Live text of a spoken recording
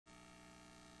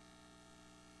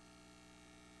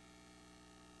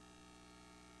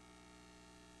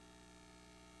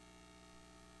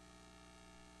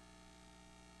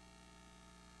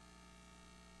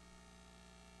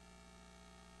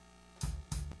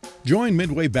Join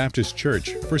Midway Baptist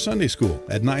Church for Sunday School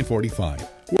at 9:45,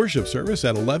 worship service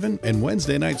at 11, and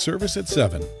Wednesday night service at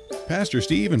 7. Pastor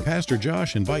Steve and Pastor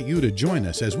Josh invite you to join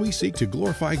us as we seek to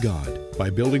glorify God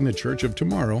by building the church of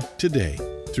tomorrow today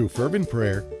through fervent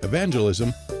prayer,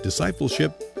 evangelism,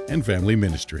 discipleship, and family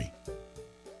ministry.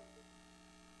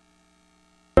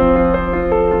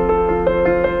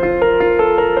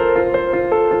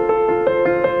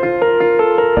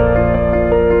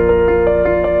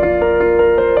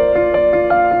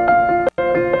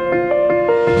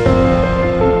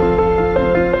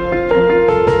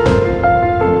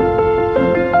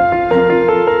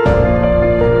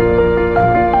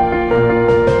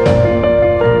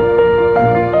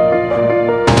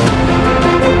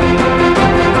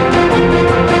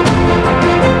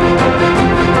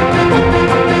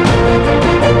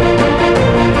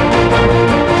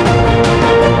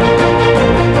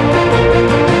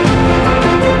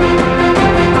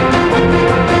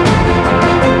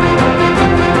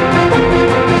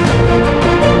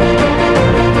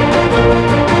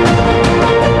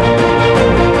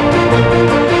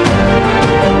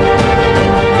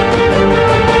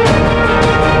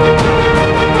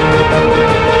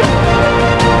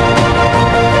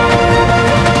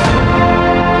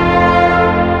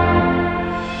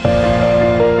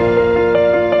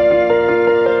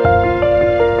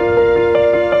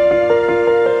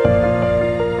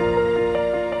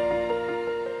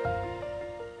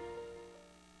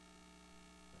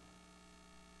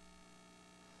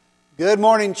 Good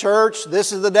morning, church.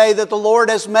 This is the day that the Lord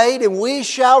has made, and we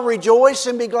shall rejoice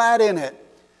and be glad in it.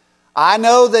 I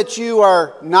know that you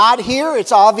are not here.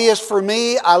 It's obvious for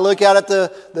me. I look out at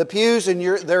the pews and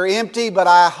they're empty, but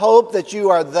I hope that you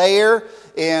are there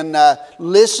and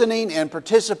listening and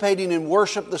participating in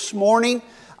worship this morning.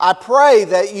 I pray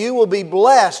that you will be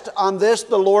blessed on this,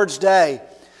 the Lord's day.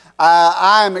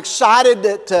 I am excited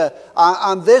that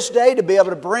on this day to be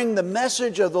able to bring the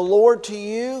message of the Lord to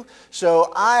you.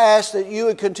 So I ask that you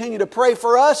would continue to pray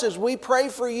for us as we pray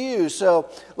for you. So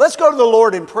let's go to the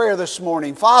Lord in prayer this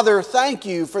morning. Father, thank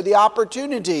you for the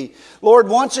opportunity, Lord,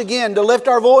 once again to lift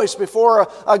our voice before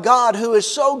a God who is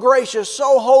so gracious,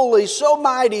 so holy, so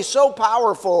mighty, so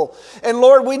powerful. And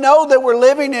Lord, we know that we're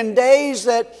living in days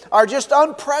that are just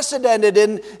unprecedented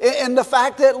in the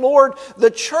fact that, Lord,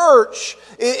 the church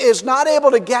is not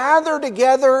able to gather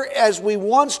together as we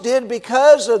once did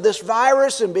because of this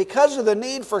virus and because of the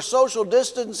need for social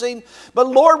distancing. But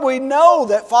Lord, we know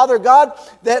that, Father God,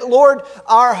 that, Lord,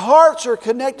 our hearts are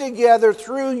connected together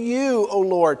through you, O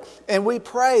Lord. And we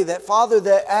pray that, Father,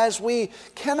 that as we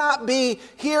cannot be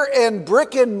here in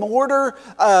brick and mortar,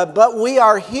 but we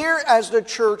are here as the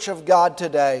church of God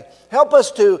today. Help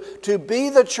us to be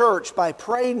the church by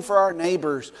praying for our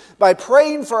neighbors, by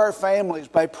praying for our families,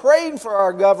 by praying for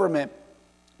our government,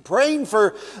 praying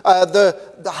for the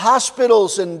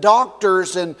hospitals and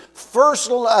doctors and first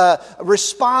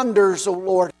responders, oh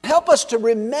Lord. Help us to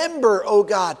remember, oh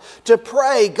God, to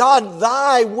pray, God,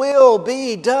 thy will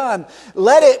be done.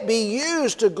 Let it be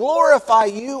used to glorify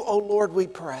you, oh Lord, we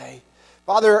pray.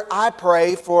 Father, I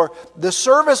pray for the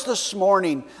service this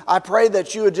morning. I pray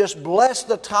that you would just bless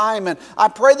the time, and I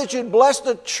pray that you'd bless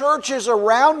the churches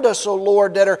around us, oh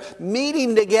Lord, that are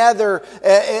meeting together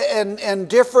in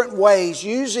different ways,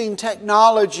 using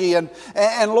technology and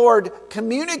Lord,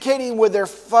 communicating with their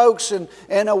folks in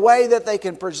a way that they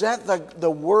can present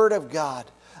the Word of God.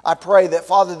 I pray that,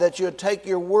 Father, that you would take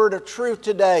your word of truth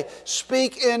today,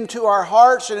 speak into our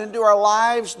hearts and into our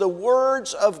lives the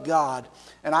words of God.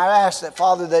 And I ask that,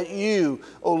 Father, that you,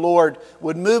 O Lord,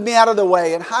 would move me out of the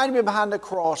way and hide me behind the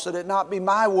cross, that it not be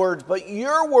my words, but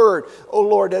your word, O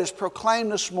Lord, that is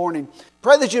proclaimed this morning.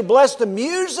 Pray that you bless the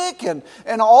music and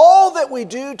all that we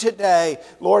do today.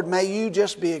 Lord, may you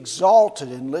just be exalted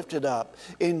and lifted up.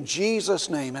 In Jesus'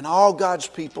 name. And all God's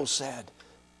people said,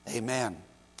 amen.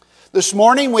 This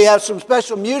morning we have some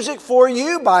special music for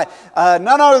you by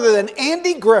none other than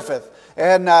Andy Griffith.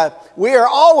 And we are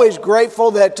always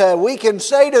grateful that we can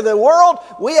say to the world,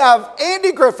 we have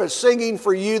Andy Griffith singing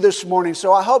for you this morning.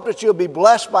 So I hope that you'll be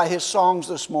blessed by his songs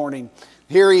this morning.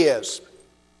 Here he is.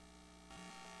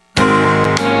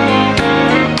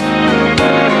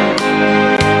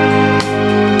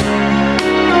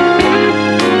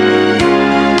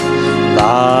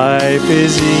 Life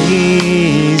is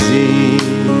easy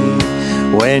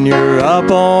when you're up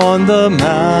on the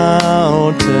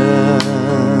mountain.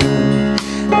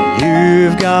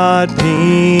 You've got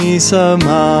peace of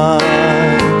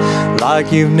mind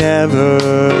like you've never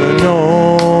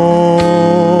known.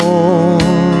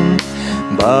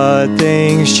 But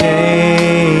things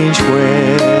change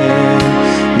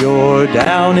when you're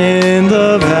down in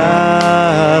the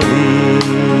valley.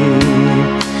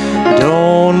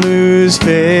 lose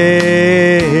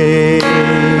faith,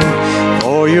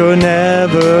 for you're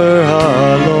never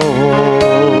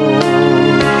alone.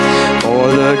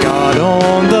 For the God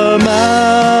on the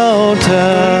mountain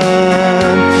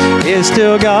is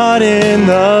still God in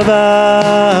the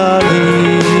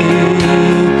valley.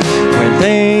 When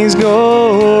things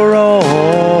go wrong,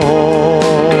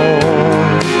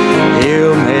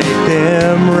 He'll make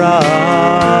them right.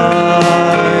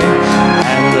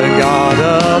 And the God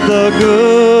of the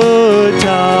good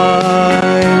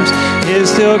times is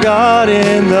still God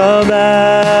in the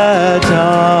bad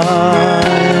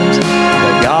times.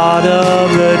 The God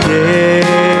of the day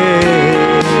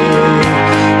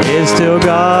is still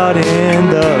God in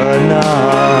the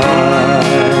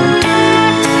night.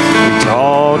 We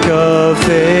talk of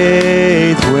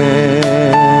faith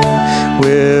when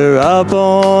we're up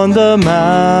on the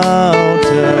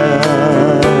mountain,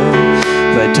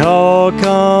 but talk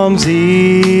comes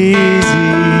easy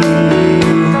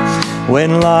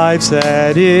when life's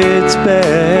at its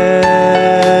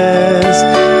best.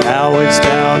 Now it's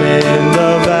down in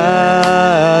the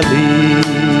valleys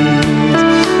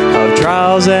of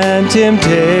trials and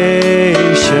temptations.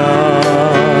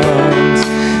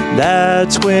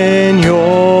 That's when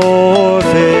your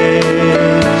faith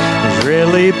is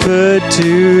really put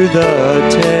to the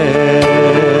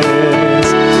test.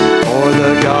 For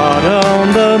the God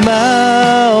on the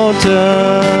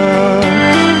mountain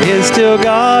is still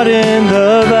God in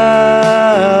the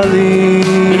valley.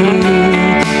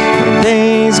 When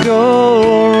things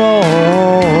go wrong,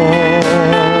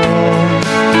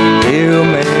 He'll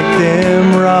make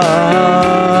them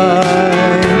right.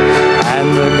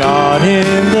 And the God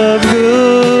in the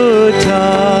good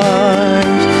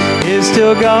times is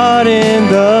still God in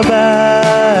the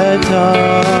bad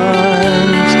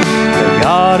times. The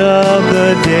God of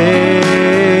the day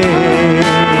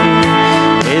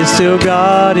is still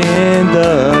God in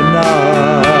the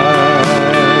night.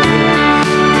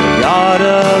 The God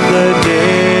of the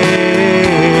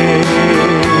day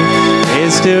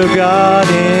is still God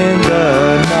in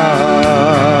the night.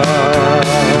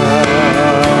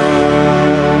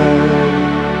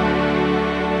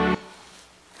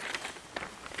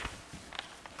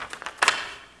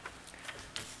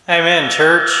 Amen,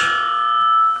 church.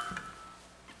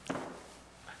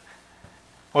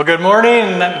 Well, good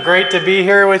morning. Great to be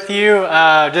here with you.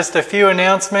 Just a few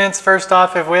announcements. First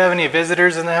off, if we have any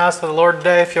visitors in the house of the Lord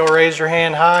today, if you'll raise your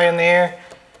hand high in the air.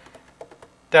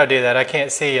 Don't do that. I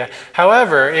can't see you.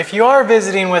 However, if you are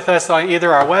visiting with us on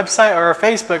either our website or our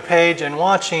Facebook page and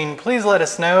watching, please let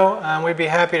us know. We'd be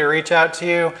happy to reach out to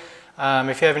you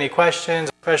if you have any questions,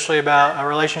 especially about a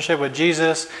relationship with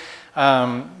Jesus.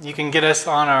 You can get us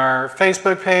on our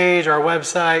Facebook page, our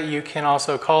website. You can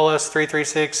also call us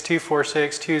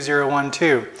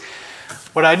 336-246-2012.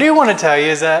 What I do want to tell you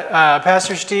is that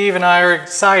Pastor Steve and I are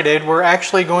excited. We're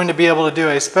actually going to be able to do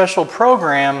a special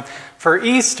program for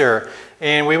Easter,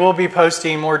 and we will be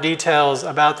posting more details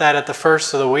about that at the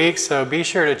first of the week, so be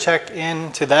sure to check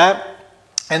into that.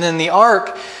 And then the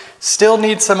Ark still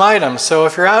needs some items, so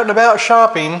if you're out and about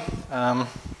shopping,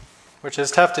 which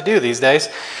is tough to do these days,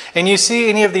 and you see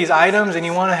any of these items and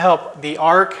you want to help the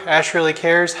Ark, Ash Really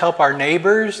Cares, help our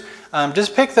neighbors,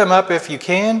 just pick them up if you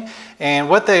can. And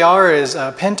what they are is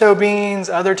pinto beans,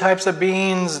 other types of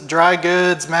beans, dry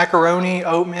goods, macaroni,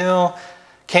 oatmeal,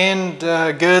 canned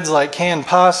goods like canned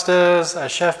pastas,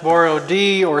 Chef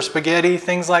Boyardee or spaghetti,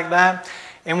 things like that.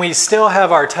 And we still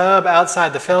have our tub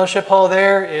outside the fellowship hall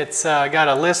there. It's got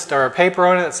a list or a paper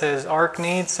on it that says Ark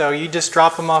needs, so you just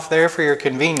drop them off there for your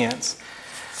convenience.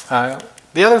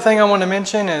 The other thing I want to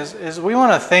mention is we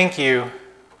want to thank you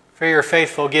for your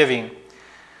faithful giving.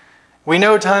 We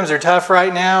know times are tough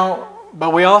right now,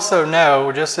 but we also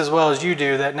know, just as well as you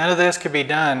do, that none of this could be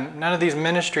done, none of these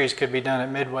ministries could be done at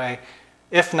Midway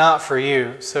if not for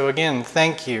you. So again,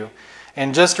 thank you.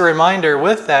 And just a reminder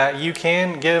with that, you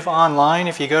can give online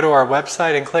if you go to our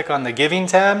website and click on the Giving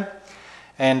tab.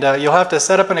 And you'll have to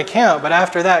set up an account, but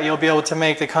after that you'll be able to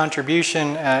make the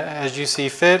contribution as you see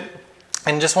fit.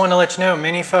 And just want to let you know,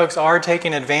 many folks are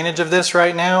taking advantage of this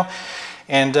right now.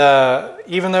 And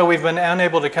even though we've been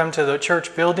unable to come to the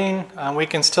church building, we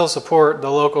can still support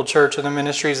the local church and the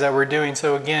ministries that we're doing.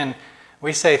 So again,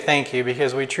 we say thank you,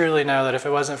 because we truly know that if it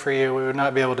wasn't for you, we would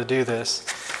not be able to do this.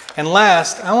 And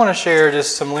last, I want to share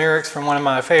just some lyrics from one of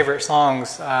my favorite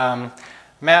songs. Matt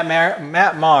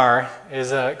Maher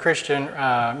is a Christian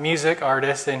music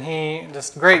artist, and he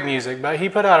just great music, but he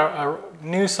put out a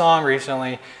new song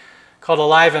recently called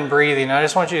Alive and Breathing. I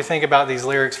just want you to think about these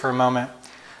lyrics for a moment.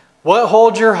 What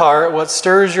holds your heart? What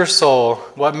stirs your soul?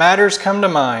 What matters come to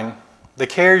mind? The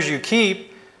cares you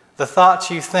keep, the thoughts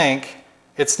you think,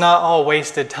 It's not all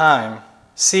wasted time.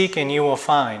 Seek and you will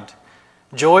find.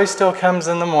 Joy still comes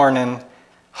in the morning.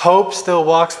 Hope still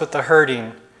walks with the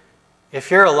hurting. If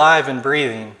you're alive and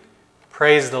breathing,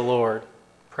 praise the Lord.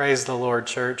 Praise the Lord,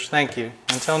 church. Thank you.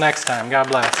 Until next time, God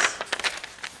bless.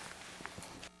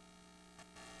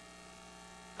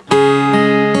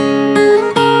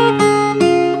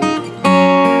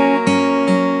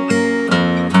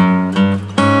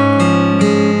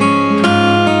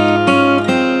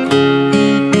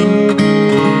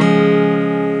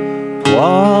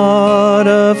 What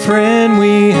a friend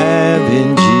we have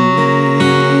in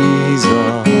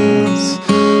Jesus,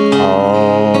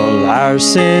 all our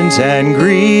sins and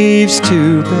griefs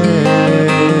to bear.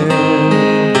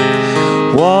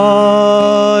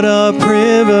 What a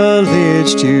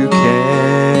privilege to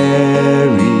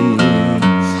carry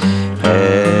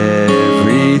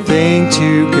everything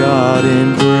to God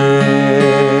in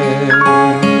prayer.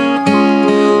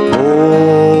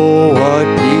 Oh, what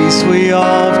peace we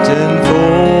often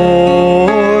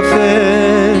forfeit.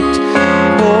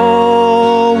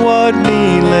 Oh, what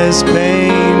needless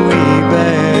pain we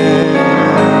bear.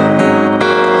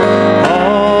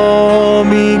 All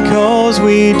because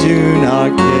we do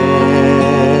not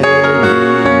carry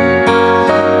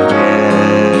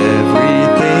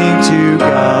everything to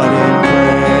God in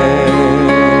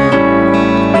prayer.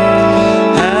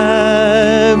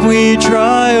 Have we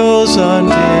trials and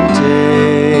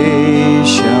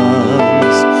temptations?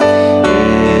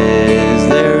 Is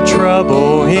there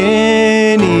trouble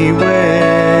anywhere?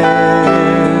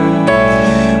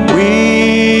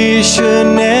 We should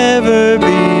never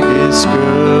be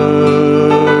discouraged.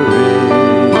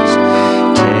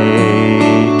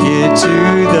 Take it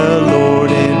to the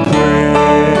Lord in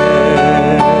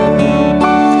prayer.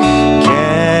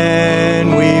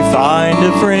 Can we find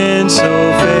a friend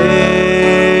so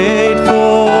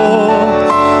faithful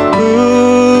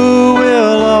who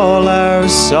will all our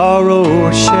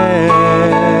sorrow share?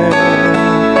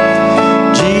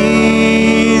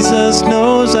 Jesus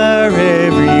knows our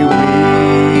every weakness.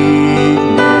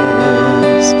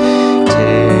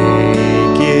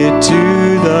 Take it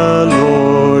to the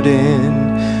Lord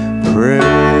in prayer.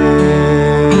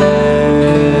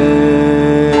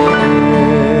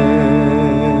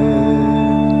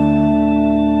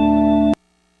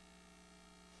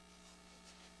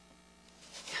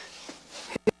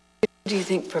 Who do you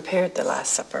think prepared the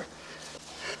Last Supper?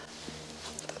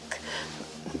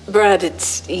 Bread,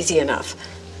 it's easy enough.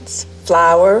 It's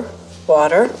flour,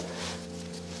 water,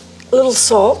 a little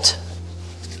salt,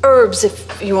 herbs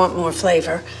if you want more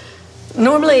flavor.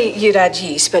 Normally you'd add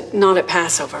yeast, but not at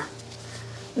Passover.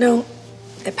 No,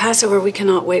 at Passover we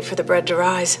cannot wait for the bread to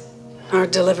rise. Our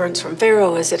deliverance from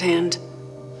Pharaoh is at hand.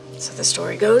 So the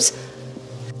story goes.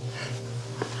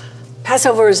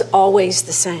 Passover is always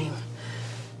the same.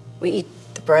 We eat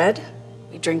the bread,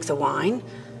 we drink the wine,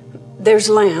 there's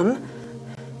lamb,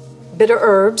 bitter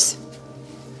herbs.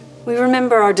 We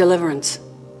remember our deliverance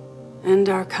and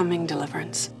our coming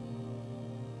deliverance.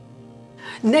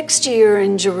 Next year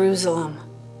in Jerusalem,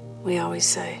 we always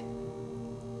say,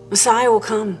 Messiah will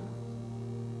come.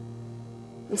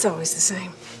 It's always the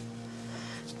same.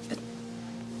 But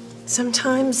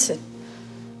sometimes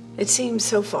it seems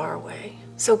so far away,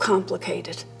 so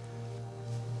complicated.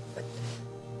 But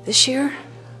this year,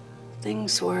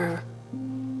 things were,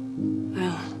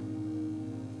 well,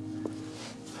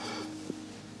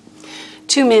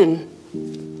 2 men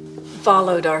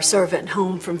followed our servant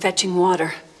home from fetching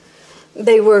water.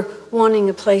 They were wanting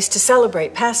a place to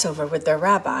celebrate Passover with their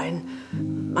rabbi,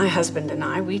 and my husband and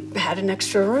I, we had an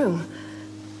extra room.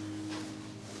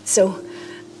 So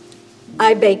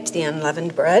I baked the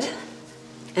unleavened bread,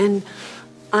 and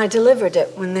I delivered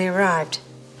it when they arrived.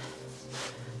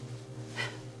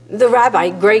 The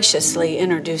rabbi graciously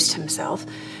introduced himself,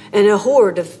 and a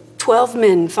horde of 12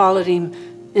 men followed him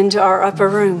into our upper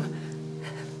room.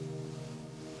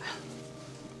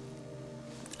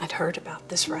 I'd heard about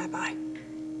this rabbi.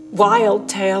 Wild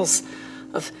tales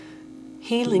of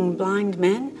healing blind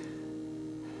men,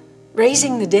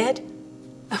 raising the dead,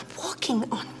 and walking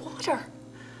on water.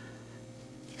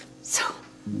 So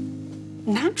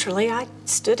naturally, I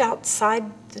stood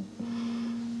outside the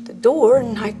door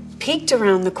and I peeked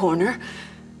around the corner.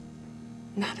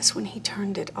 And that is when he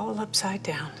turned it all upside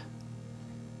down.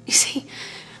 You see,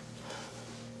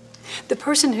 the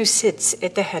person who sits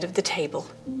at the head of the table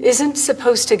isn't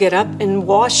supposed to get up and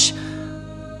wash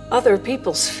other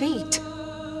people's feet.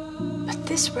 But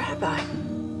this rabbi,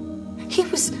 he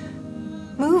was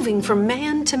moving from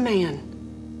man to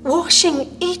man,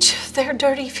 washing each of their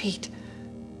dirty feet.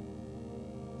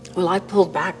 Well, I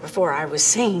pulled back before I was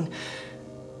seen,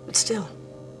 but still,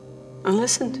 I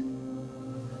listened.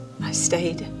 I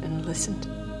stayed and listened.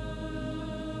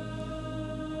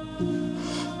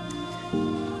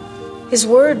 His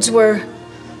words were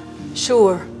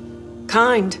sure,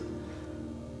 kind,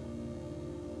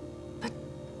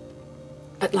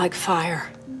 but like fire,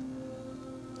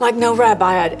 like no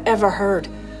rabbi I'd ever heard.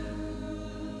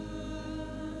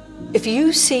 If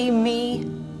you see me,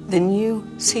 then you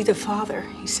see the Father,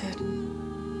 he said.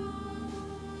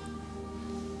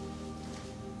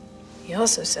 He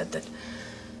also said that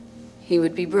he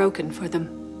would be broken for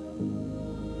them.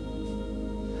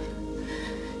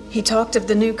 He talked of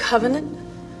the new covenant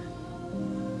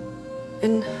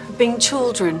and being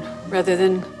children rather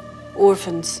than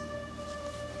orphans.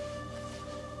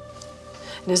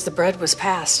 And as the bread was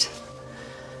passed,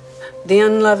 the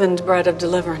unleavened bread of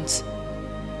deliverance,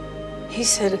 he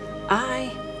said,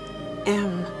 I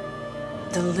am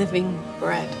the living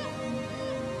bread.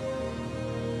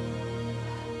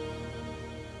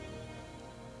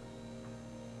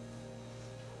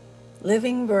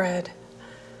 Living bread.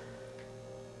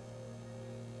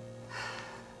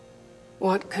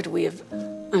 What could we have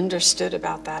understood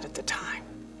about that at the time?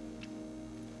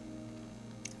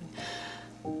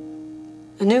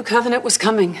 A new covenant was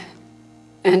coming,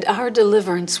 and our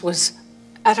deliverance was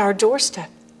at our doorstep.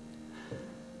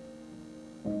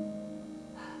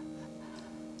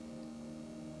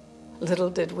 Little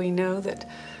did we know that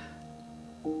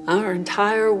our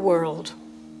entire world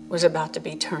was about to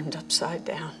be turned upside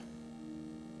down.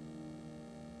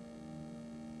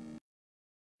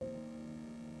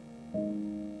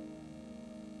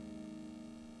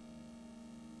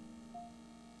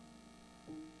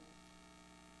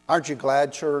 Aren't you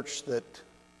glad, church, that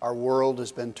our world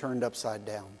has been turned upside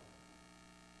down?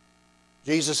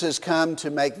 Jesus has come to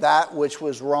make that which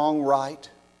was wrong right.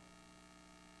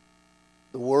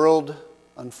 The world,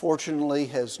 unfortunately,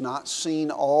 has not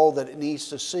seen all that it needs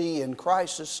to see, and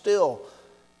Christ is still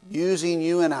using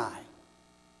you and I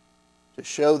to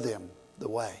show them the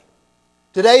way.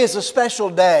 Today is a special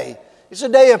day. It's a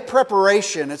day of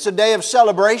preparation. It's a day of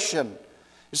celebration.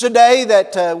 It's a day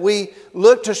that we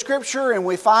look to Scripture and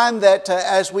we find that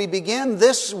as we begin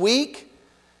this week,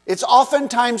 it's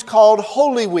oftentimes called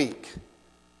Holy Week.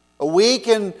 A week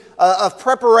of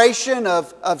preparation,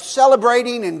 of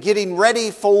celebrating and getting ready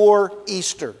for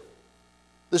Easter.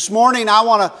 This morning I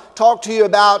want to talk to you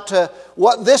about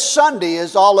what this Sunday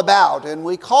is all about. And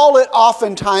we call it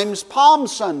oftentimes Palm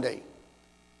Sunday.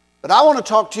 But I want to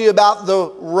talk to you about the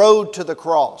road to the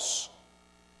cross.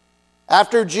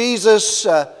 After Jesus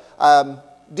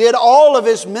did all of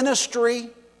His ministry,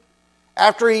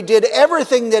 after He did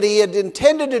everything that He had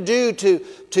intended to do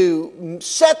to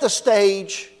set the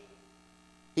stage,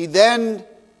 He then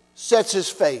sets His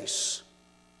face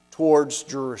towards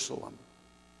Jerusalem.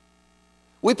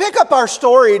 We pick up our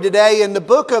story today in the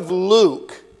book of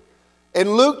Luke,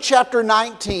 in Luke chapter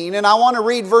 19, and I want to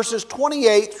read verses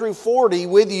 28 through 40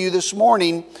 with you this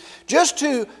morning, just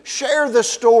to share the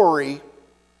story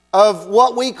of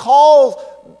what we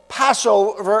call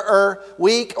Passover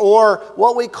week, or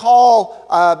what we call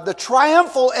the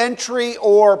Triumphal Entry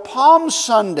or Palm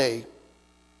Sunday.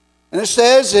 And it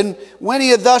says, and when he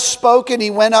had thus spoken,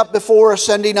 he went up before,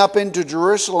 ascending up into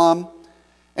Jerusalem.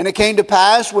 And it came to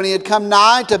pass, when he had come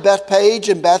nigh to Bethpage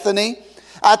and Bethany,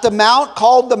 at the mount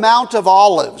called the Mount of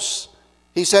Olives,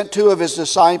 he sent two of his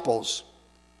disciples,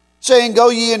 saying, Go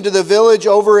ye into the village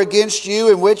over against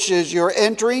you, in which is your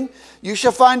entering. You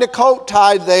shall find a colt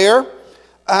tied there,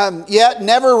 yet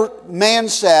never man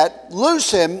sat. Loose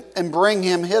him and bring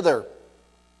him hither.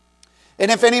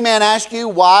 And if any man ask you,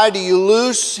 Why do you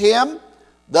loose him?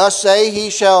 Thus say,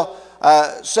 he shall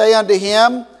say unto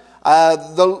him,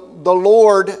 The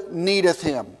Lord needeth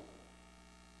him.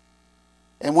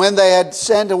 And when they had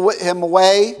sent him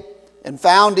away, and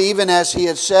found even as he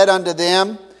had said unto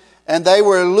them, and they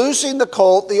were loosing the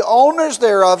colt, the owners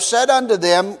thereof said unto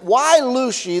them, Why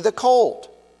loose ye the colt?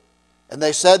 And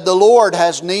they said, The Lord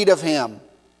has need of him.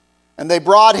 And they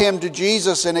brought him to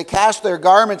Jesus, and they cast their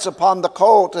garments upon the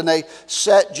colt, and they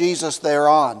set Jesus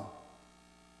thereon.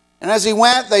 And as he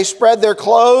went, they spread their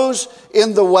clothes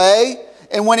in the way.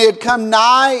 And when he had come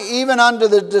nigh, even unto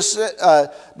the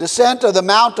descent of the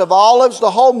Mount of Olives, the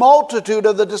whole multitude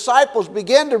of the disciples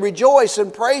began to rejoice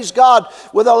and praise God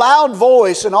with a loud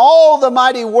voice, and all the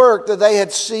mighty work that they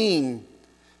had seen,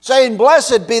 saying,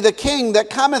 Blessed be the King that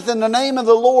cometh in the name of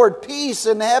the Lord, peace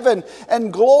in heaven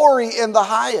and glory in the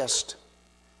highest.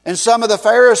 And some of the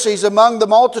Pharisees among the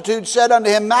multitude said unto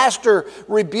him, Master,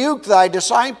 rebuke thy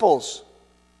disciples.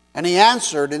 And he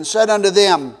answered and said unto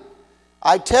them,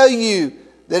 I tell you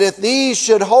that if these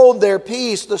should hold their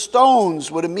peace, the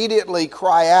stones would immediately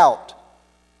cry out.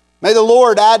 May the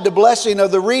Lord add the blessing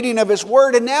of the reading of His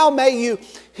Word. And now may you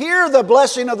hear the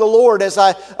blessing of the Lord as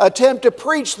I attempt to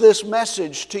preach this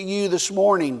message to you this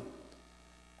morning.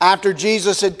 After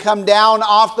Jesus had come down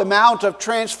off the Mount of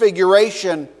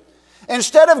Transfiguration,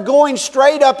 instead of going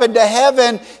straight up into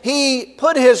heaven, He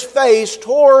put His face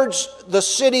towards the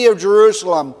city of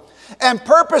Jerusalem and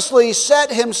purposely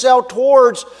set Himself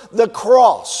towards the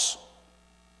cross.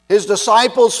 His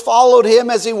disciples followed Him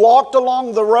as He walked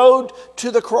along the road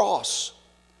to the cross,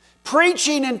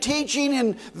 preaching and teaching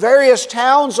in various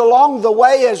towns along the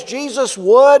way as Jesus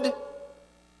would.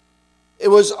 It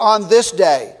was on this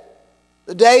day,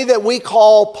 the day that we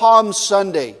call Palm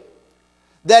Sunday,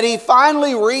 that He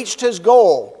finally reached His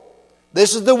goal.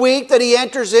 This is the week that He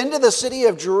enters into the city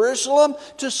of Jerusalem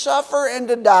to suffer and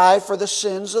to die for the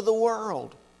sins of the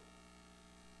world.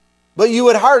 But you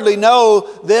would hardly know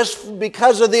this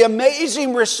because of the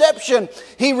amazing reception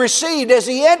He received as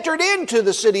He entered into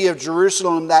the city of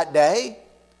Jerusalem that day.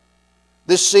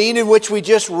 This scene in which we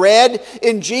just read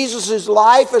in Jesus'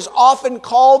 life is often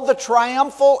called the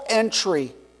Triumphal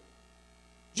Entry.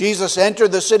 Jesus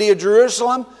entered the city of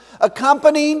Jerusalem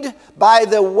accompanied by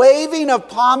the waving of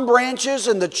palm branches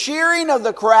and the cheering of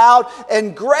the crowd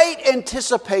and great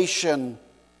anticipation.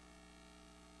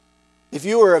 If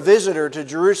you were a visitor to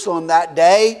Jerusalem that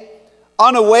day,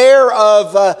 unaware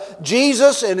of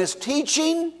Jesus and His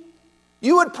teaching,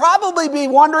 you would probably be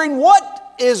wondering,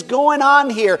 what is going on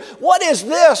here? What is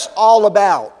this all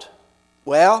about?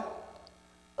 Well,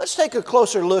 let's take a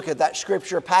closer look at that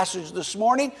scripture passage this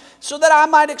morning so that I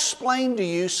might explain to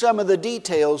you some of the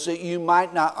details that you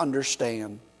might not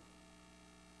understand.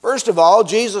 First of all,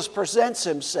 Jesus presents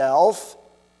Himself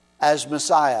as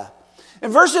Messiah. In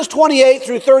verses 28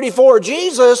 through 34,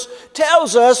 Jesus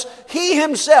tells us He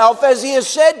Himself, as He has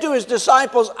said to His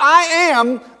disciples, I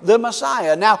am the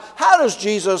Messiah. Now, how does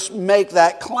Jesus make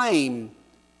that claim?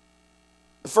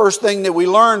 The first thing that we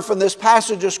learn from this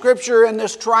passage of Scripture and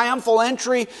this triumphal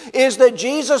entry is that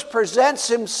Jesus presents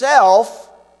Himself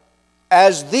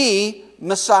as the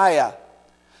Messiah.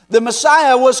 The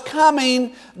Messiah was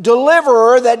coming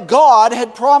deliverer that God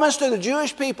had promised to the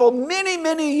Jewish people many,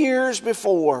 many years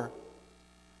before.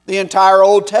 The entire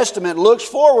Old Testament looks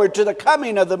forward to the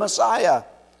coming of the Messiah.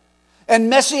 And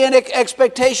Messianic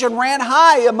expectation ran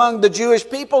high among the Jewish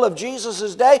people of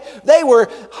Jesus' day. They were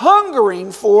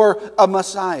hungering for a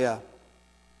Messiah.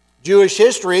 Jewish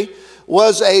history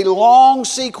was a long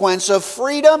sequence of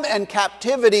freedom and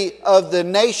captivity of the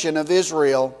nation of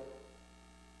Israel.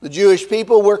 The Jewish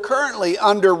people were currently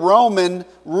under Roman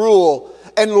rule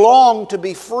and longed to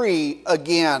be free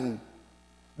again.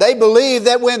 They believed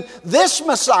that when this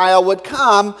Messiah would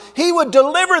come, He would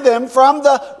deliver them from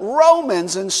the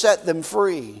Romans and set them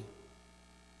free.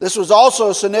 This was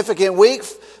also a significant week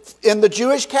in the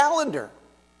Jewish calendar.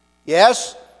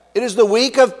 Yes, it is the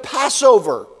week of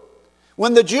Passover,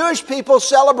 when the Jewish people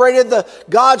celebrated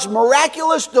God's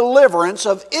miraculous deliverance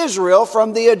of Israel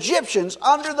from the Egyptians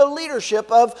under the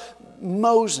leadership of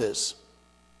Moses.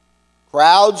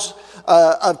 Crowds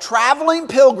of traveling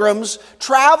pilgrims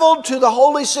traveled to the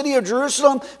holy city of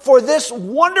Jerusalem for this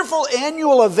wonderful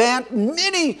annual event.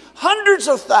 Many hundreds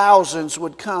of thousands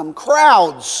would come.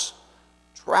 Crowds,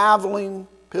 traveling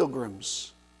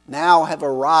pilgrims, now have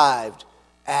arrived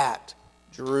at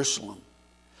Jerusalem.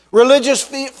 Religious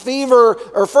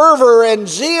fervor and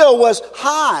zeal was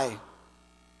high.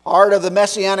 Part of the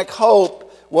Messianic hope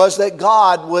was that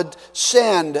God would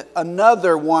send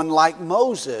another one like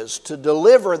Moses to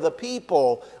deliver the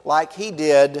people like He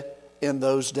did in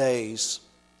those days.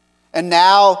 And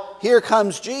now here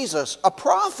comes Jesus, a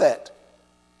prophet,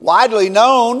 widely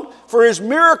known for His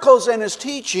miracles and His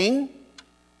teaching,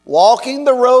 walking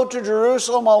the road to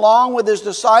Jerusalem along with His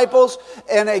disciples,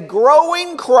 and a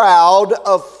growing crowd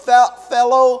of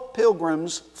fellow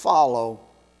pilgrims follow.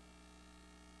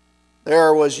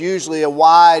 There was usually a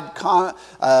wide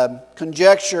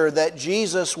conjecture that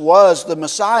Jesus was the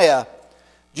Messiah.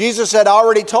 Jesus had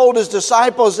already told His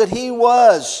disciples that He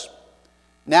was.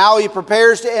 Now He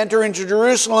prepares to enter into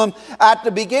Jerusalem at the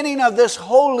beginning of this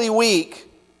Holy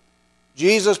Week.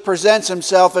 Jesus presents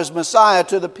Himself as Messiah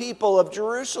to the people of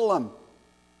Jerusalem.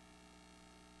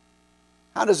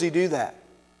 How does He do that?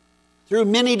 Through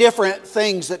many different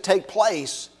things that take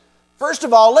place. First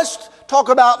of all, let's talk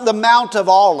about the Mount of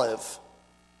Olives.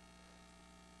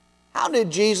 How did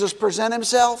Jesus present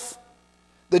Himself?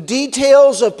 The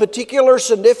details of particular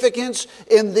significance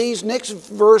in these next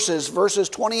verses, verses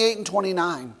 28 and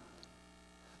 29.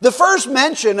 The first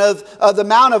mention of the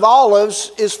Mount of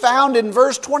Olives is found in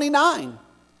verse 29.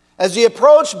 As he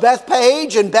approached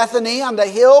Bethpage and Bethany on the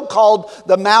hill called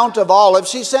the Mount of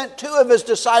Olives, he sent 2 of his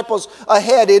disciples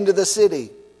ahead into the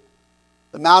city.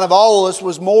 The Mount of Olives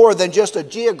was more than just a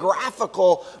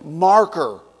geographical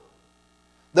marker.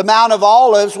 The Mount of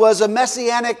Olives was a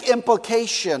messianic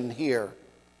implication here.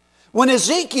 When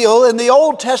Ezekiel in the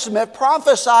Old Testament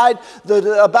prophesied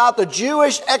about the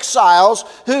Jewish exiles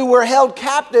who were held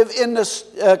captive in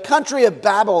the country of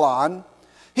Babylon,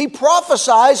 he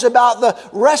prophesies about the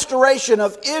restoration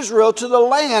of Israel to the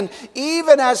land,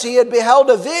 even as he had beheld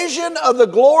a vision of the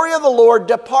glory of the Lord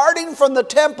departing from the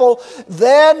temple,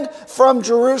 then from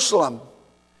Jerusalem.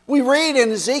 We read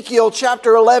in Ezekiel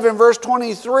chapter 11, verse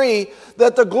 23,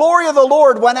 that the glory of the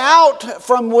Lord went out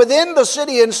from within the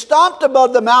city and stomped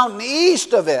above the mountain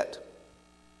east of it.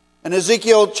 And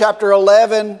Ezekiel chapter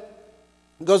 11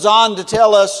 goes on to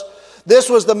tell us this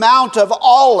was the Mount of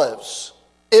Olives.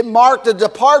 It marked the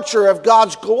departure of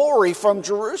God's glory from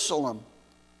Jerusalem.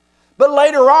 But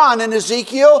later on in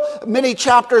Ezekiel, many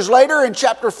chapters later, in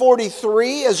chapter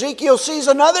 43, Ezekiel sees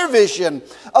another vision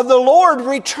of the Lord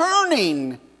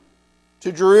returning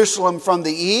to Jerusalem from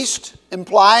the east,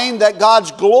 implying that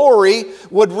God's glory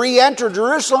would re-enter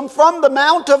Jerusalem from the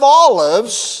Mount of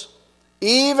Olives,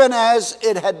 even as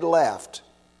it had left.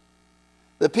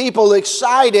 The people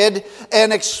excited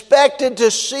and expected to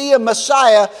see a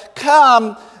Messiah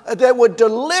come that would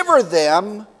deliver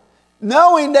them,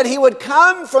 knowing that he would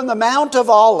come from the Mount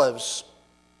of Olives.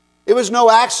 It was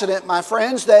no accident, my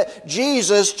friends, that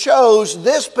Jesus chose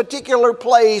this particular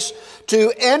place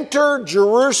to enter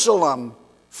Jerusalem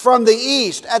from the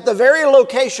east at the very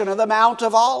location of the Mount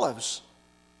of Olives.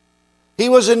 He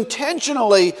was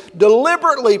intentionally,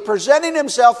 deliberately presenting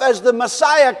himself as the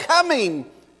Messiah coming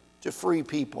to free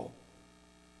people.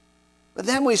 But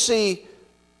then we see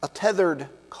a tethered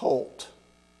colt.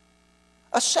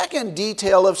 A second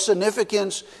detail of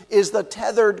significance is the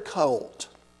tethered colt.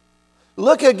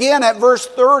 Look again at verse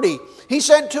 30. He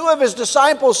sent 2 of his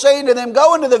disciples, saying to them,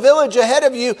 "Go into the village ahead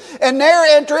of you, and there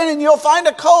enter in, and you'll find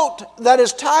a colt that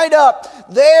is tied up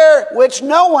there, which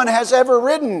no one has ever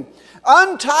ridden.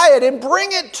 Untie it and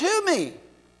bring it to me."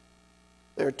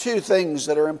 There are 2 things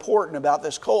that are important about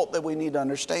this colt that we need to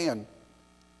understand.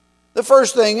 The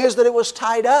first thing is that it was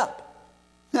tied up.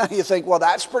 Now you think, well,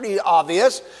 that's pretty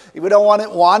obvious. We don't want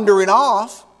it wandering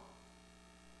off.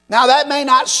 Now that may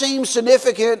not seem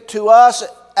significant to us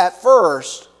at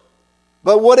first,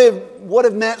 but would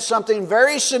have meant something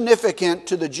very significant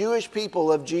to the Jewish people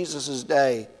of Jesus'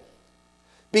 day.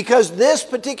 Because this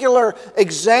particular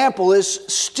example is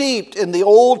steeped in the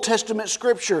Old Testament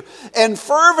Scripture and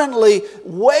fervently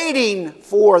waiting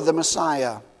for the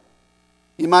Messiah.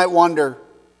 You might wonder,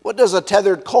 what does a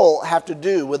tethered colt have to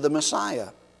do with the Messiah?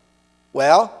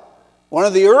 Well, one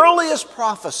of the earliest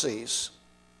prophecies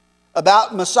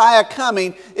about Messiah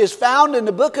coming is found in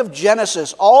the book of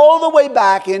Genesis, all the way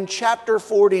back in chapter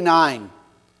 49.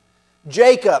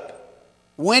 Jacob,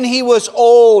 when he was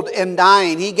old and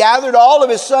dying, he gathered all of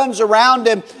his sons around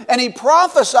him, and he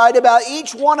prophesied about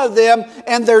each one of them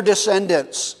and their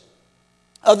descendants.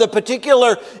 Of the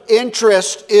particular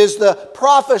interest is the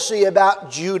prophecy about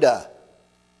Judah.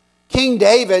 King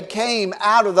David came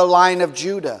out of the line of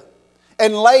Judah.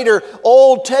 And later,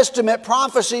 Old Testament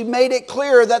prophecy made it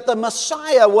clear that the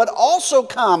Messiah would also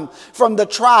come from the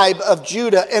tribe of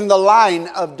Judah in the line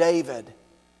of David.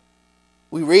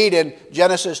 We read in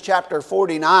Genesis chapter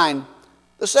 49,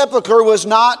 "The sepulchre was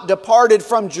not departed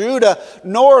from Judah,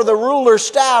 nor the ruler's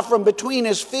staff from between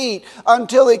his feet,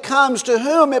 until he comes to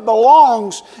whom it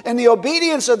belongs, and the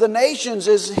obedience of the nations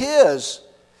is his.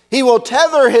 He will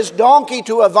tether his donkey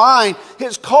to a vine,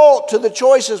 his colt to the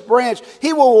choicest branch.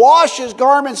 He will wash his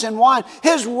garments in wine,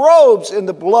 his robes in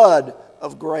the blood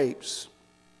of grapes."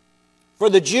 For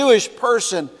the Jewish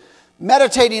person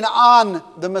meditating on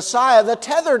the Messiah, the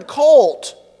tethered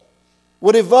colt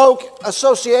would evoke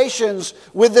associations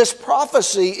with this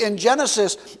prophecy in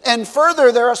Genesis, and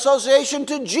further their association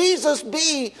to Jesus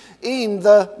being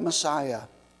the Messiah.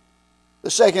 The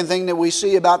second thing that we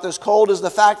see about this colt is the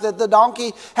fact that the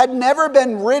donkey had never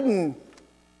been ridden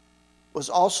was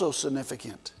also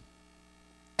significant.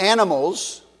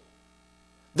 Animals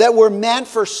that were meant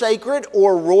for sacred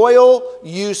or royal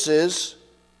uses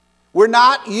were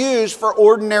not used for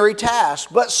ordinary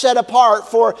tasks, but set apart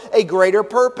for a greater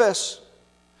purpose.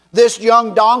 This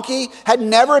young donkey had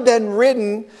never been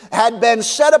ridden, had been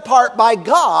set apart by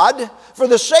God for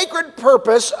the sacred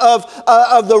purpose of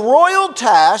the royal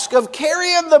task of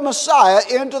carrying the Messiah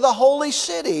into the holy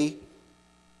city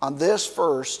on this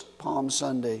first Palm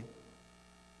Sunday.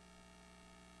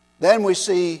 Then we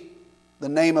see the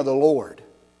name of the Lord.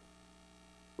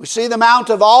 We see the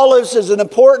Mount of Olives as an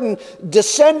important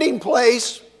descending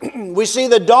place. We see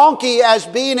the donkey as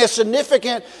being a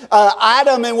significant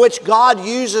item in which God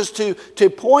uses to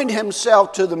point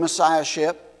himself to the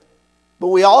Messiahship. But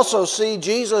we also see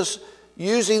Jesus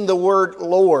using the word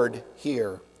Lord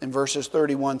here in verses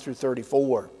 31 through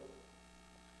 34.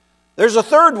 There's a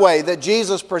third way that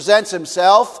Jesus presents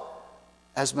himself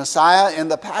as Messiah in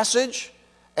the passage,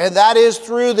 and that is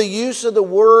through the use of the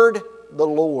word the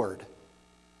Lord.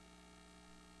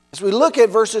 As we look at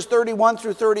verses 31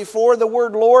 through 34, the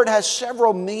word Lord has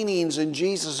several meanings in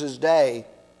Jesus' day.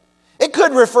 It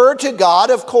could refer to God,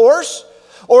 of course,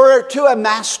 or to a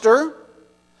master,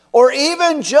 or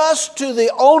even just to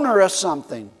the owner of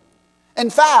something. In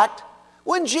fact,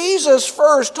 when Jesus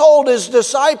first told his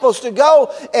disciples to go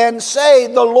and say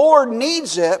the Lord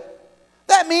needs it,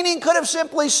 that meaning could have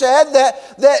simply said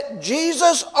that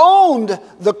Jesus owned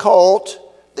the colt,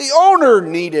 the owner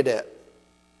needed it.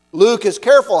 Luke is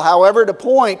careful, however, to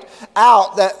point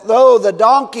out that though the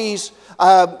donkey's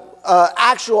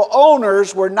actual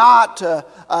owners were not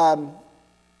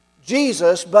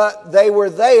Jesus, but they were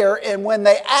there, and when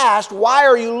they asked, "Why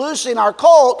are you loosing our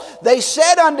colt?" they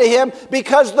said unto him,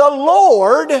 "Because the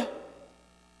Lord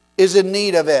is in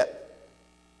need of it."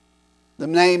 The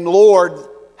name Lord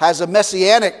has a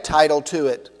messianic title to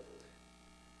it.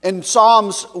 In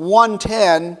Psalms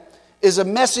 110 is a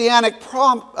messianic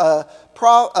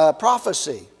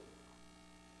prophecy.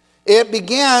 It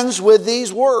begins with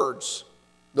these words.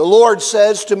 The Lord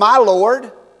says to my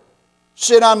Lord,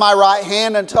 "Sit on my right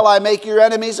hand until I make your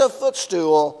enemies a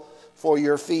footstool for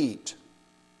your feet."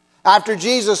 After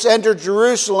Jesus entered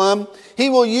Jerusalem, he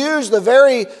will use the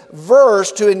very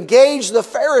verse to engage the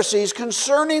Pharisees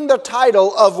concerning the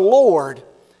title of Lord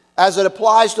as it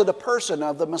applies to the person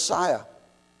of the Messiah.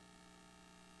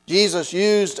 Jesus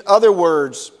used other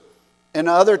words, and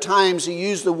other times he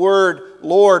used the word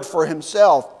Lord for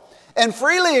himself, and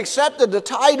freely accepted the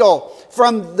title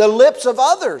from the lips of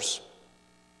others.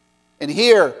 And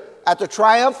here, at the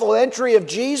triumphal entry of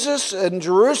Jesus in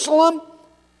Jerusalem,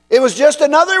 it was just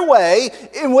another way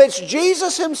in which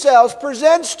Jesus himself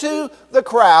presents to the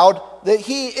crowd that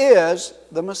he is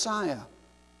the Messiah.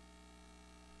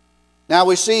 Now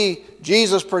we see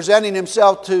Jesus presenting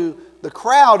himself to the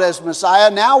crowd as Messiah.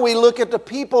 Now we look at the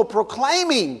people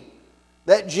proclaiming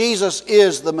that Jesus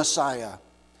is the Messiah.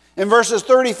 In verses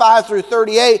 35 through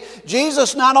 38,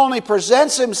 Jesus not only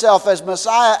presents himself as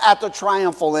Messiah at the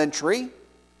triumphal entry,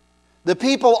 the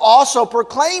people also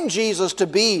proclaim Jesus to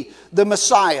be the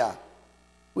Messiah.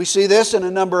 We see this in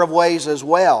a number of ways as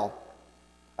well.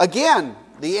 Again,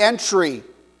 the entry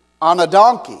on a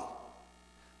donkey.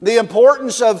 The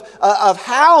importance of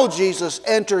how Jesus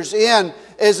enters in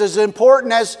is as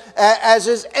important as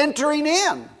his entering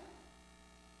in.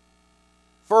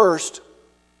 First,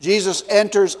 Jesus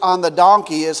enters on the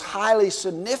donkey is highly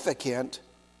significant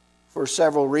for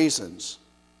several reasons.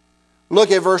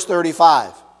 Look at verse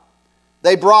 35.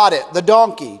 They brought it, the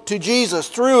donkey, to Jesus,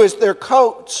 threw their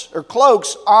coats or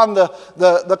cloaks on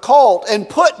the colt, and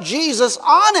put Jesus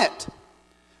on it.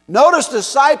 Notice the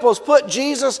disciples put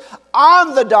Jesus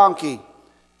on the donkey.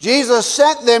 Jesus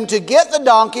sent them to get the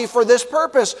donkey for this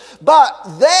purpose,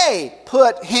 but they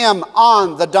put him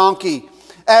on the donkey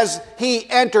as he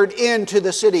entered into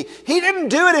the city. He didn't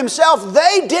do it himself.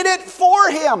 They did it for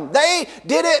him. They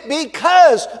did it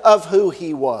because of who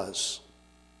he was.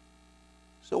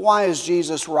 So why is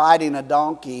Jesus riding a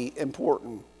donkey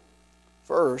important?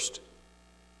 First,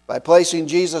 by placing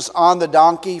Jesus on the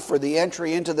donkey for the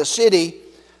entry into the city,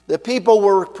 the people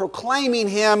were proclaiming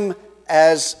him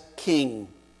as king.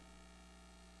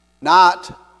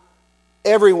 Not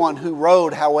everyone who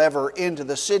rode, however, into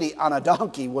the city on a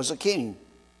donkey was a king.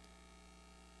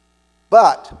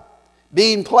 But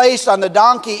being placed on the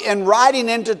donkey and riding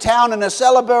into town in a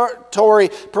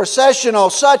celebratory processional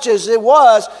such as it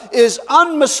was is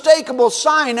unmistakable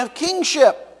sign of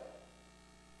kingship.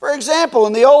 For example,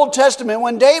 in the Old Testament,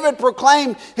 when David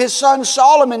proclaimed his son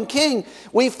Solomon king,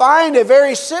 we find a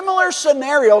very similar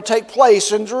scenario take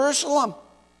place in Jerusalem.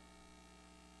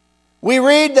 We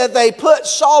read that they put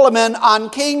Solomon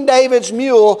on King David's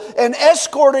mule and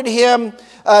escorted him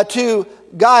to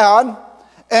Gihon.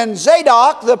 And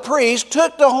Zadok, the priest,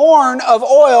 took the horn of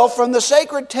oil from the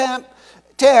sacred tent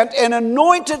and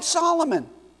anointed Solomon.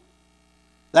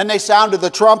 Then they sounded the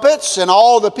trumpets, and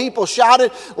all the people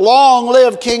shouted, "Long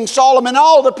live King Solomon!"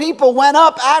 All the people went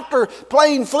up after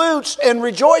playing flutes and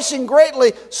rejoicing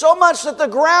greatly, so much that the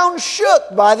ground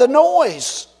shook by the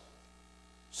noise.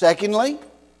 Secondly,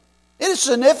 it is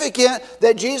significant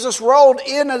that Jesus rode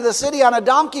into the city on a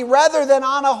donkey rather than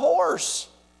on a horse.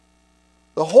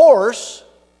 The horse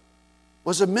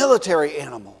was a military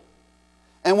animal.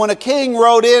 And when a king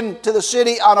rode into the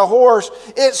city on a horse,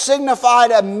 it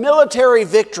signified a military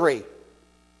victory.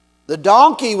 The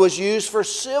donkey was used for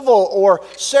civil or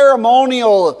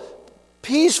ceremonial,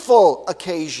 peaceful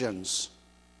occasions.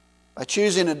 By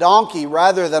choosing a donkey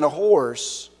rather than a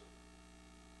horse,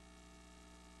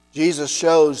 Jesus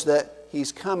shows that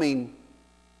He's coming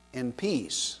in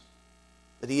peace,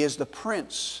 that He is the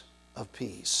Prince of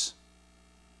Peace.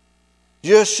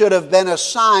 Just should have been a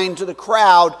sign to the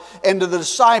crowd and to the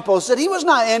disciples that He was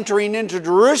not entering into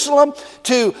Jerusalem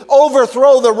to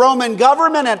overthrow the Roman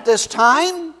government at this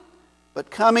time, but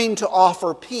coming to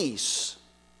offer peace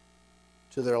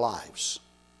to their lives.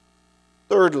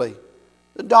 Thirdly,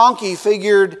 the donkey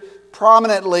figured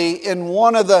prominently in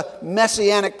one of the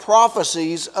Messianic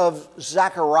prophecies of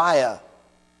Zechariah.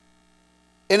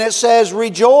 And it says,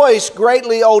 "Rejoice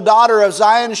greatly, O daughter of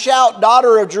Zion. Shout,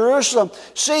 daughter of Jerusalem.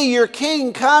 See, your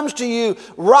king comes to you,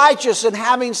 righteous and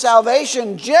having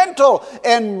salvation, gentle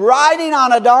and riding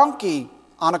on a donkey,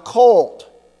 on a colt,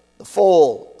 the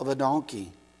foal of a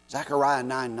donkey." Zechariah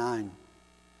 9:9.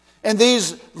 In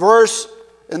this verse,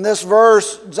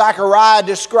 Zechariah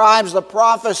describes the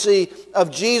prophecy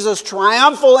of Jesus'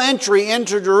 triumphal entry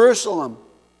into Jerusalem.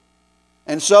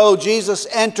 And so Jesus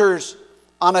enters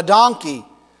on a donkey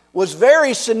was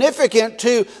very significant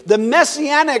to the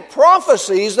Messianic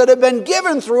prophecies that have been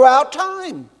given throughout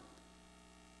time.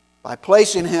 By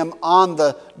placing Him on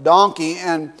the donkey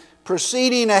and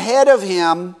proceeding ahead of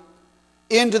Him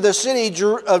into the city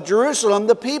of Jerusalem,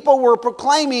 the people were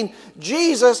proclaiming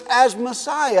Jesus as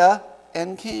Messiah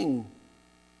and King.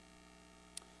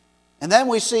 And then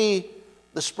we see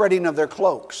the spreading of their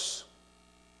cloaks.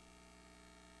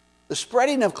 The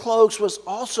spreading of cloaks was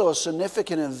also a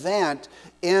significant event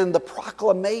in the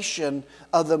proclamation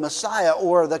of the Messiah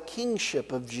or the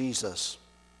kingship of Jesus.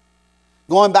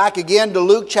 Going back again to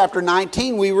Luke chapter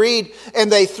 19, we read,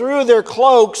 "And they threw their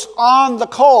cloaks on the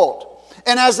colt.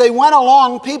 And as they went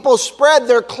along, people spread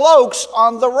their cloaks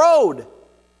on the road."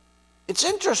 It's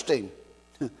interesting.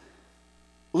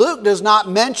 Luke does not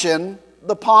mention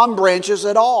the palm branches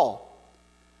at all.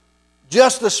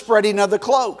 Just the spreading of the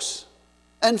cloaks.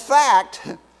 In fact,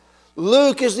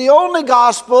 Luke is the only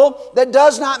gospel that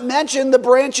does not mention the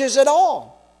branches at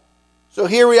all. So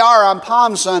here we are on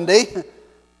Palm Sunday,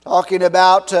 talking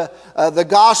about the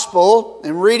gospel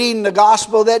and reading the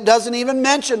gospel that doesn't even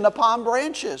mention the palm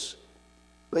branches.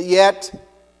 But yet,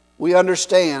 we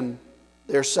understand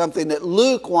there's something that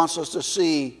Luke wants us to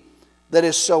see that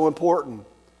is so important.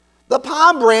 The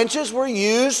palm branches were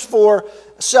used for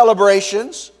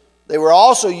celebrations. They were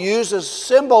also used as a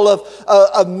symbol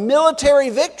of military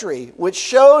victory, which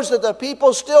shows that the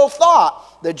people still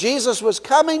thought that Jesus was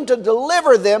coming to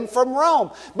deliver them from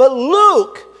Rome. But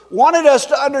Luke wanted us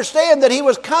to understand that He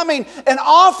was coming and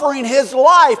offering His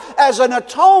life as an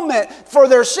atonement for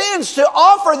their sins, to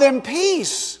offer them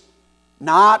peace,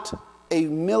 not a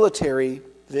military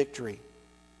victory.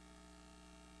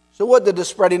 So what did the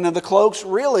spreading of the cloaks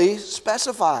really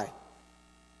specify?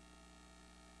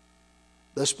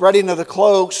 The spreading of the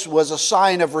cloaks was a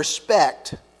sign of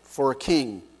respect for a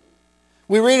king.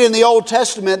 We read in the Old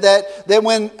Testament that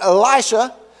when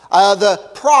Elisha, the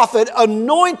prophet,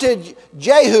 anointed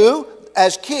Jehu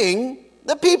as king,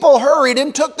 the people hurried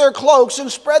and took their cloaks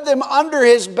and spread them under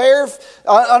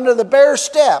the bare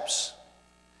steps.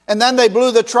 And then they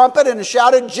blew the trumpet and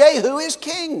shouted, "Jehu is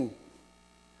king."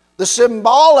 The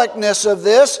symbolicness of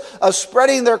this, of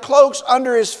spreading their cloaks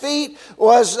under his feet,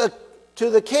 was to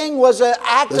the king was an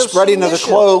act of submission. The spreading of the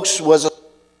cloaks was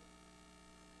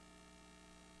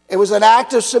an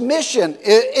act of submission.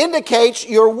 It indicates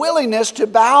your willingness to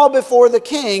bow before the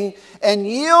king and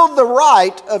yield the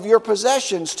right of your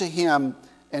possessions to him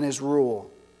and his rule.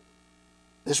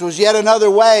 This was yet another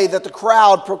way that the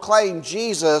crowd proclaimed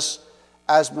Jesus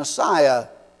as Messiah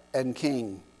and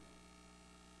King.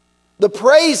 The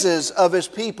praises of His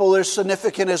people are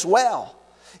significant as well.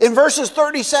 In verses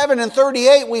 37 and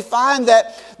 38, we find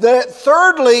that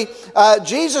thirdly,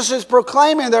 Jesus is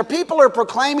proclaiming, their people are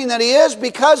proclaiming that He is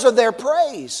because of their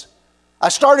praise. I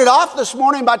started off this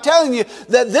morning by telling you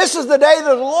that this is the day that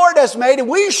the Lord has made, and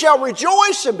we shall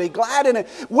rejoice and be glad in it.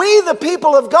 We, the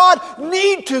people of God,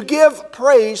 need to give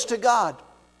praise to God.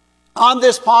 On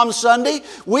this Palm Sunday,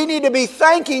 we need to be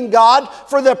thanking God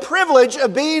for the privilege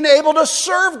of being able to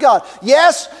serve God.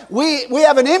 Yes, we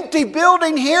have an empty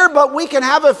building here, but we can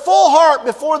have a full heart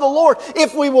before the Lord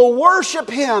if we will worship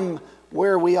Him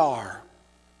where we are.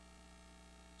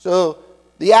 So,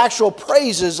 the actual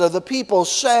praises of the people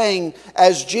sang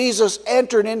as Jesus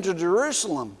entered into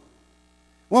Jerusalem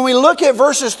When we look at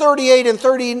verses 38 and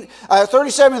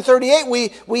 37 and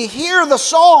 38, we hear the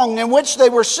song in which they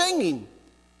were singing.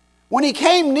 When he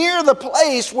came near the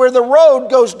place where the road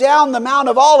goes down the Mount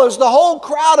of Olives, the whole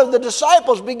crowd of the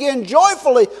disciples began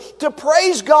joyfully to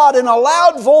praise God in a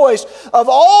loud voice of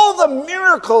all the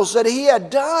miracles that he had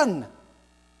done.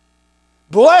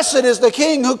 Blessed is the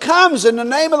King who comes in the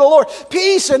name of the Lord.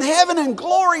 Peace in heaven and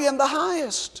glory in the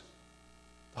highest.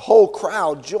 The whole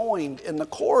crowd joined in the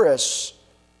chorus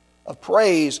of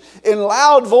praise, in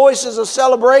loud voices of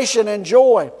celebration and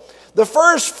joy. The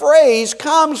first phrase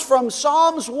comes from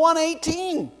Psalms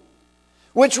 118,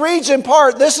 which reads in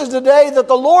part, "This is the day that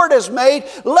the Lord has made.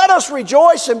 Let us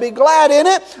rejoice and be glad in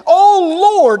it. O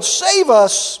Lord, save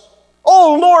us.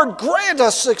 O Lord, grant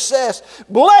us success.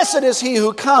 Blessed is he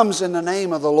who comes in the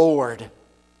name of the Lord."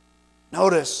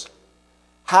 Notice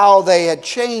how they had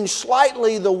changed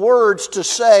slightly the words to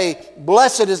say,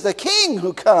 "Blessed is the King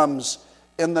who comes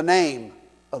in the name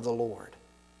of the Lord."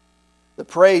 The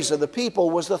praise of the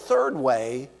people was the third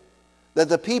way that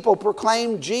the people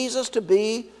proclaimed Jesus to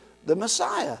be the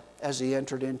Messiah as he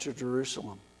entered into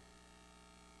Jerusalem.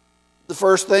 The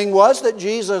first thing was that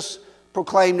Jesus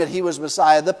proclaimed that he was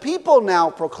Messiah. The people now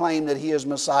proclaim that he is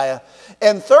Messiah.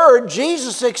 And third,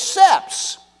 Jesus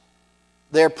accepts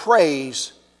their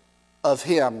praise of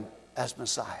him as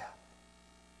Messiah.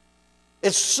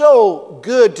 It's so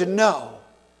good to know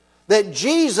that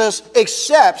Jesus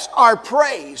accepts our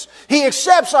praise. He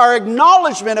accepts our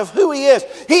acknowledgement of who he is.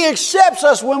 He accepts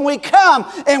us when we come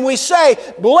and we say,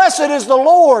 "Blessed is the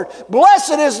Lord.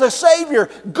 Blessed is the Savior.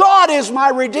 God is my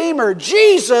Redeemer.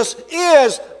 Jesus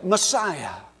is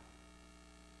Messiah."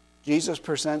 Jesus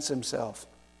presents himself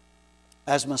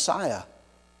as Messiah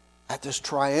at this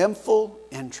triumphal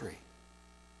entry.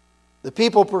 The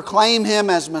people proclaim him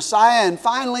as Messiah, and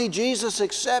finally Jesus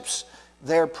accepts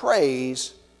their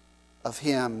praise of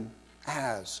him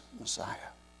as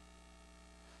Messiah.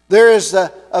 There is,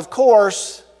 of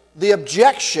course, the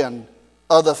objection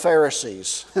of the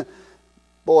Pharisees.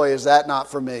 Boy, is that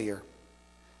not familiar.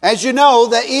 As you know,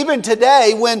 that even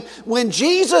today, when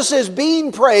Jesus is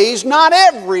being praised, not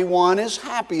everyone is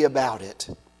happy about it.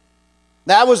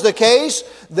 That was the case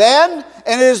then,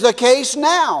 and it is the case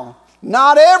now.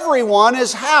 Not everyone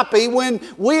is happy when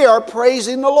we are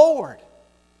praising the Lord.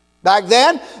 Back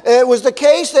then, it was the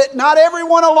case that not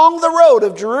everyone along the road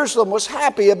of Jerusalem was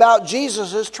happy about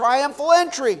Jesus' triumphal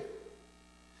entry.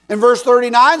 In verse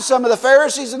 39, some of the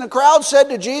Pharisees in the crowd said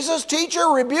to Jesus, "Teacher,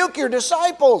 rebuke your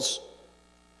disciples."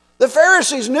 The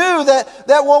Pharisees knew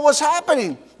that what was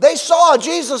happening. They saw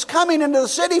Jesus coming into the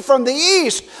city from the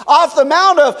east, off the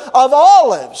Mount of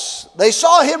Olives. They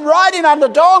saw him riding on the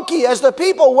donkey as the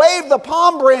people waved the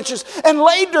palm branches and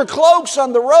laid their cloaks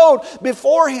on the road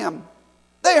before him.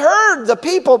 They heard the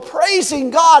people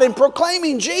praising God and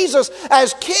proclaiming Jesus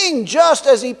as King just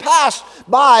as he passed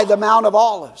by the Mount of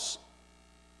Olives.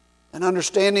 And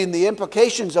understanding the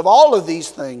implications of all of these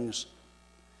things,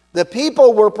 the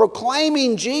people were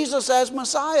proclaiming Jesus as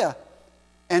Messiah.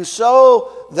 And so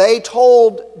they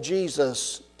told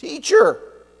Jesus, "Teacher,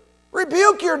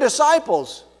 rebuke your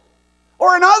disciples."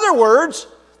 Or in other words,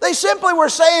 they simply were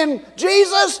saying,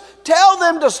 "Jesus, tell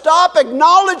them to stop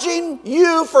acknowledging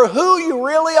you for who you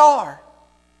really are."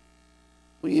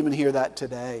 We even hear that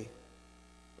today.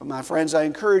 But my friends, I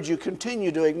encourage you,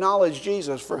 continue to acknowledge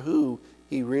Jesus for who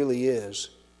he really is,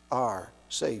 our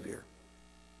Savior.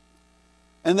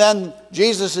 And then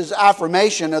Jesus'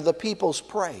 affirmation of the people's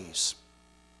praise.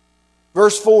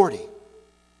 Verse 40.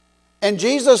 And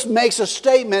Jesus makes a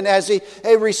statement as he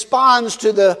responds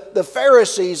to the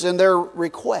Pharisees and their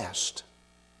request.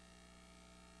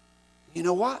 You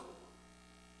know what?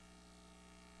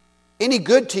 Any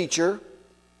good teacher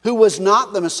who was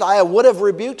not the Messiah would have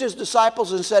rebuked his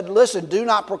disciples and said, "Listen, do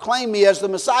not proclaim me as the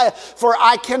Messiah, for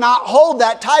I cannot hold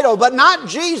that title." But not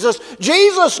Jesus.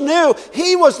 Jesus knew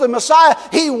he was the Messiah.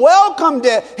 He welcomed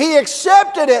it. He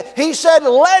accepted it. He said,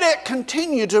 "Let it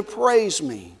continue to praise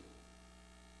me."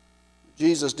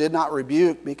 Jesus did not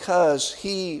rebuke because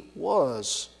he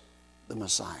was the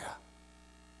Messiah,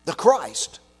 the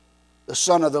Christ, the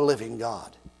Son of the living God.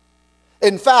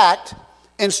 In fact,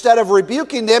 instead of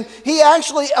rebuking them, he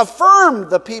actually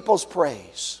affirmed the people's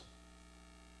praise.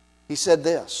 He said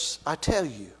this, "I tell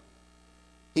you,"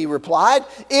 he replied,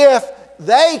 "if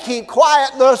they keep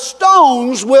quiet, the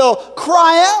stones will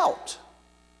cry out."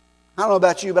 I don't know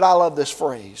about you, but I love this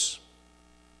phrase.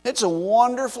 It's a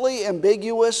wonderfully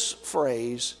ambiguous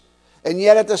phrase, and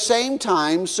yet at the same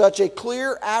time, such a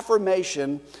clear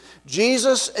affirmation.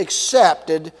 Jesus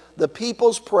accepted the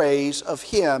people's praise of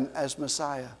him as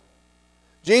Messiah.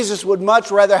 Jesus would much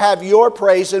rather have your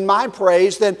praise and my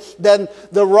praise than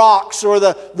the rocks or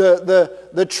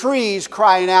the trees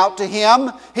crying out to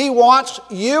Him. He wants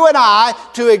you and I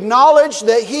to acknowledge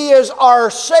that He is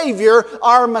our Savior,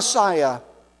 our Messiah.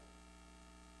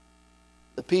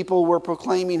 The people were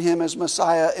proclaiming Him as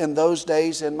Messiah in those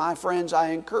days, and my friends, I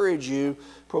encourage you,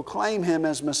 proclaim Him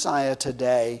as Messiah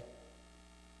today,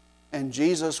 and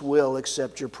Jesus will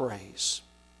accept your praise.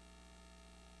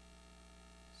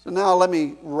 So now let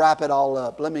me wrap it all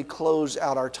up. Let me close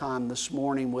out our time this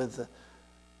morning with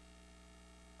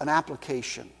an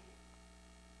application.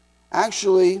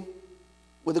 Actually,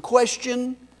 with a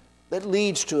question that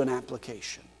leads to an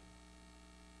application.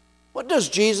 What does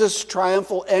Jesus'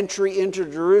 triumphal entry into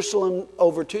Jerusalem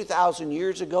over 2,000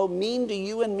 years ago mean to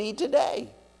you and me today?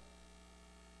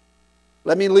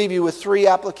 Let me leave you with 3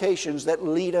 applications that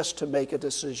lead us to make a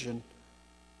decision.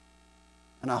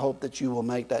 And I hope that you will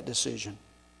make that decision.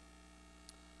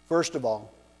 First of all,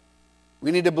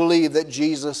 we need to believe that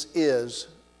Jesus is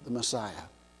the Messiah.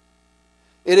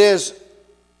 It is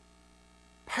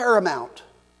paramount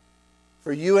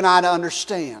for you and I to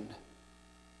understand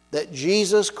that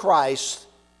Jesus Christ,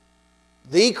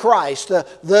 the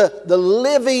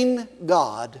living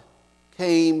God,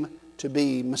 came to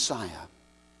be Messiah.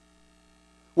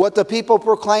 What the people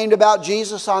proclaimed about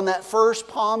Jesus on that first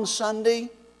Palm Sunday,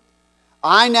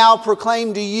 I now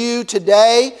proclaim to you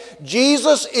today,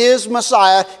 Jesus is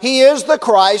Messiah. He is the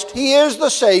Christ. He is the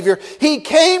Savior. He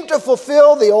came to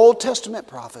fulfill the Old Testament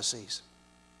prophecies.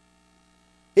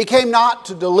 He came not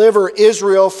to deliver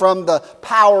Israel from the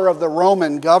power of the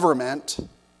Roman government,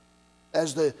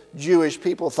 as the Jewish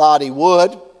people thought He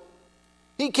would.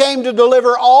 He came to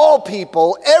deliver all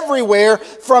people everywhere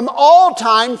from all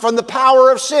time from the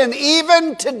power of sin.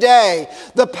 Even today,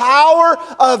 the power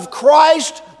of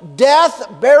Christ's death,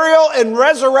 burial, and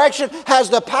resurrection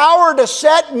has the power to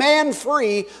set man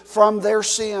free from their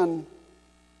sin.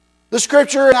 The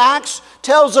scripture in Acts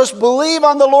tells us, believe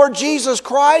on the Lord Jesus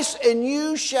Christ and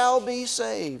you shall be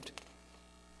saved.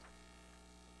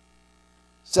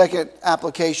 Second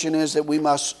application is that we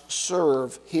must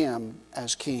serve Him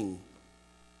as King.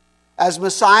 As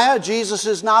Messiah, Jesus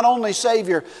is not only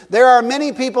Savior. There are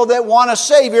many people that want a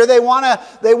Savior. They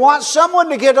want someone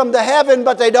to get them to heaven,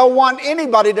 but they don't want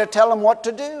anybody to tell them what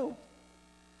to do.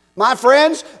 My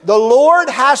friends, the Lord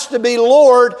has to be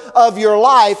Lord of your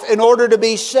life in order to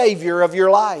be Savior of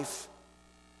your life.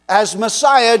 As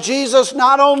Messiah, Jesus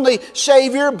not only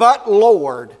Savior, but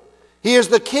Lord. He is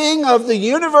the King of the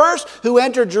universe who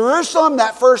entered Jerusalem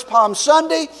that first Palm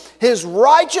Sunday. His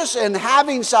righteous and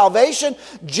having salvation,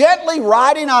 gently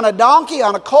riding on a donkey,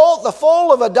 on a colt, the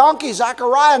foal of a donkey.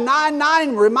 Zechariah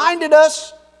 9:9 reminded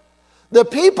us. The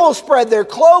people spread their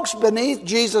cloaks beneath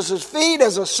Jesus' feet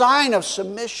as a sign of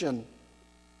submission.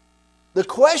 The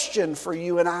question for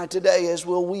you and I today is,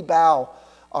 will we bow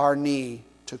our knee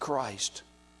to Christ?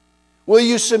 Will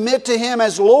you submit to Him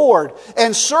as Lord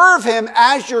and serve Him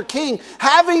as your King,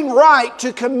 having right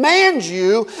to command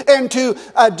you and to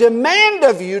demand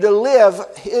of you to live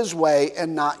His way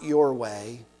and not your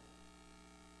way?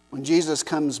 When Jesus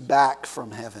comes back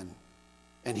from heaven,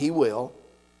 and He will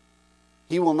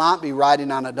not be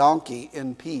riding on a donkey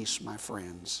in peace, my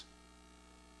friends.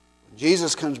 When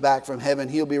Jesus comes back from heaven,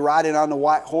 He'll be riding on the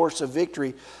white horse of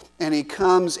victory, and He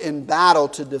comes in battle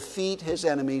to defeat His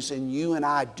enemies, and you and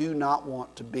I do not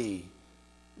want to be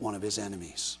one of His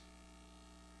enemies.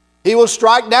 He will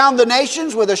strike down the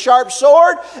nations with a sharp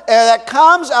sword, and that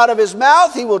comes out of His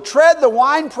mouth. He will tread the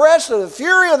winepress of the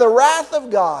fury of the wrath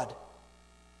of God.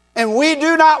 And we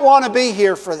do not want to be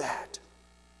here for that.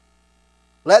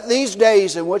 Let these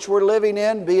days in which we're living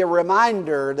in be a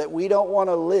reminder that we don't want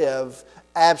to live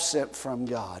absent from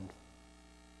God.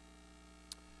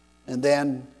 And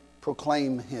then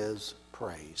proclaim His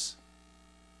praise.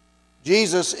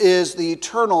 Jesus is the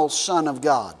eternal Son of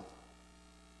God,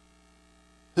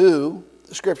 who,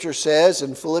 the Scripture says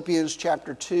in Philippians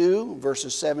chapter 2,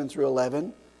 verses 7 through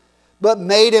 11, but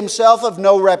made Himself of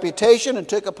no reputation and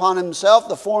took upon Himself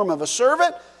the form of a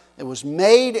servant and was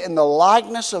made in the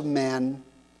likeness of men.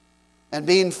 And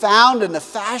being found in the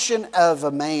fashion of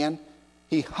a man,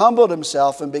 He humbled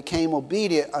Himself and became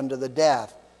obedient unto the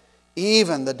death,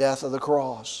 even the death of the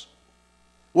cross.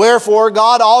 Wherefore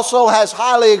God also has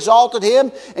highly exalted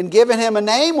Him and given Him a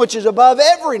name which is above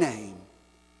every name,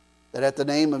 that at the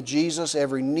name of Jesus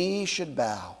every knee should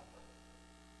bow,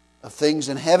 of things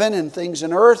in heaven and things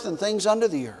in earth and things under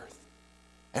the earth.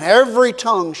 And every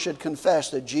tongue should confess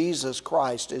that Jesus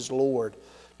Christ is Lord,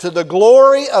 to the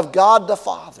glory of God the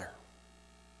Father.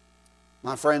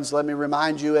 My friends, let me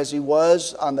remind you, as He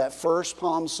was on that first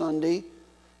Palm Sunday,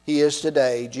 He is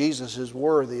today. Jesus is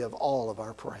worthy of all of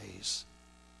our praise.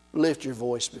 Lift your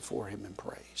voice before Him in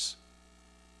praise.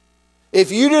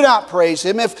 If you do not praise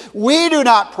Him, if we do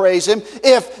not praise Him,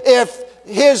 if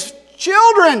His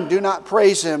children do not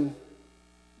praise Him,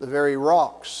 the very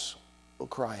rocks will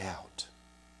cry out.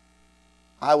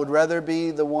 I would rather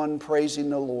be the one praising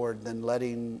the Lord than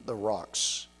letting the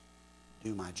rocks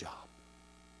do my job.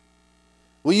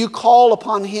 Will you call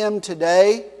upon Him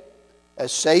today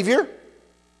as Savior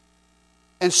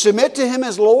and submit to Him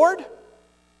as Lord?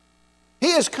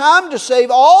 He has come to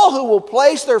save all who will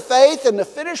place their faith in the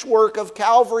finished work of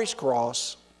Calvary's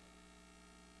cross.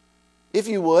 If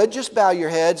you would, just bow your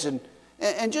heads and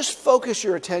just focus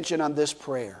your attention on this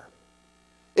prayer.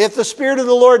 If the Spirit of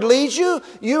the Lord leads you,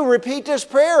 you repeat this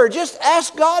prayer or just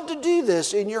ask God to do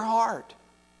this in your heart.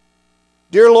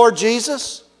 Dear Lord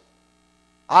Jesus,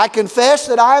 I confess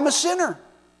that I am a sinner,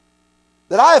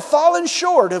 that I have fallen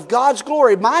short of God's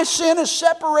glory. My sin has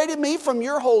separated me from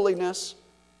your holiness.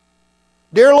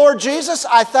 Dear Lord Jesus,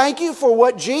 I thank you for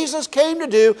what Jesus came to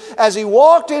do as He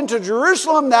walked into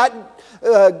Jerusalem that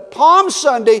Palm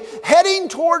Sunday, heading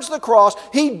towards the cross.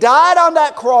 He died on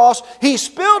that cross. He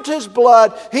spilt His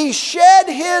blood. He shed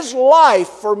His life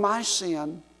for my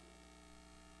sin.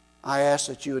 I ask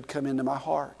that you would come into my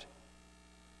heart,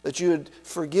 that you would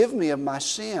forgive me of my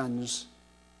sins,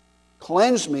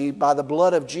 cleanse me by the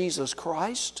blood of Jesus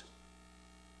Christ.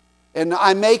 And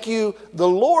I make you the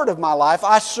Lord of my life.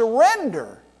 I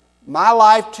surrender my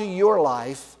life to your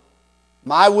life,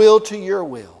 my will to your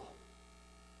will.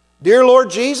 Dear Lord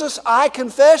Jesus, I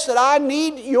confess that I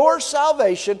need your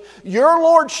salvation, your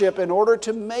lordship, in order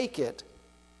to make it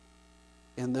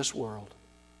in this world.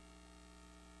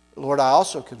 Lord, I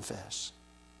also confess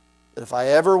that if I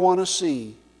ever want to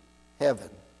see heaven,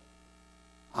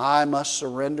 I must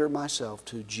surrender myself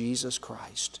to Jesus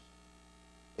Christ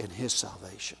and His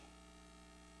salvation.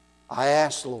 I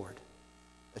ask, Lord,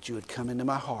 that you would come into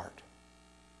my heart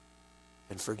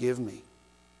and forgive me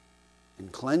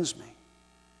and cleanse me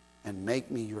and make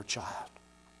me your child.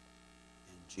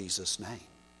 In Jesus' name.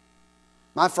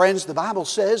 My friends, the Bible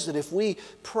says that if we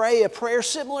pray a prayer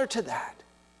similar to that,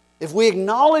 if we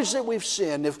acknowledge that we've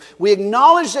sinned, if we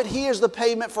acknowledge that He is the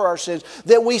payment for our sins,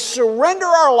 that we surrender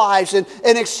our lives and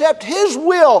accept His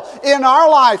will in our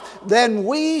life, then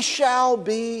we shall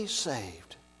be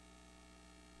saved.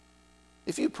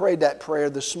 If you prayed that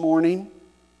prayer this morning,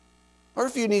 or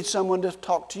if you need someone to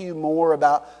talk to you more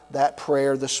about that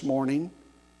prayer this morning,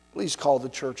 please call the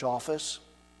church office,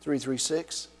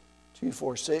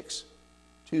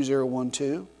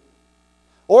 336-246-2012.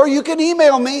 Or you can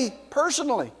email me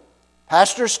personally,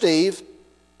 Pastor Steve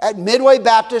at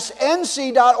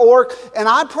midwaybaptistnc.org. And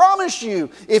I promise you,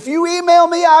 if you email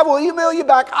me, I will email you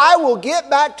back. I will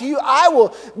get back to you. I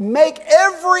will make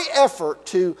every effort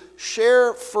to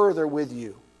share further with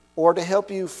you or to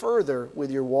help you further with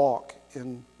your walk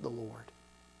in the Lord.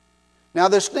 Now,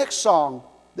 this next song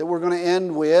that we're going to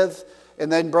end with,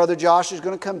 and then Brother Josh is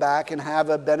going to come back and have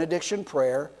a benediction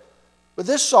prayer. But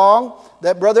this song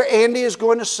that Brother Andy is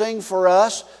going to sing for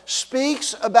us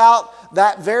speaks about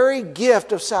that very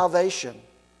gift of salvation.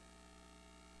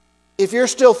 If you're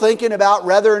still thinking about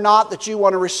whether or not that you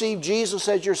want to receive Jesus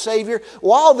as your Savior,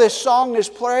 while this song is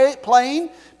playing,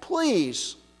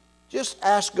 please just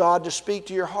ask God to speak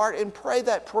to your heart and pray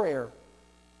that prayer.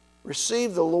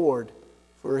 Receive the Lord,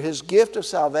 for His gift of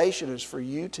salvation is for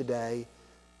you today.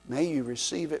 May you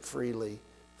receive it freely,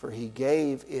 for He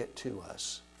gave it to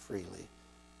us freely.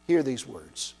 Hear these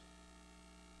words.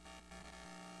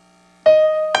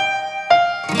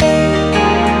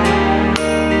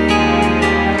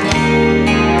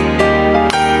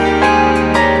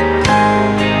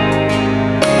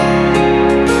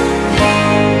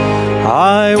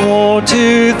 I want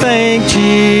to thank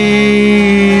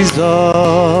Jesus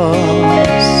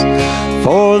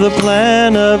for the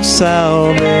plan of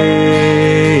salvation.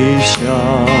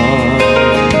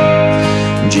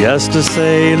 Just to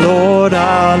say, Lord,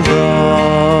 I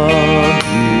love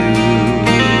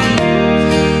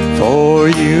you, for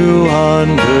you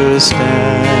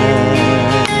understand.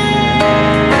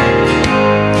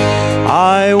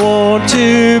 I want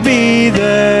to be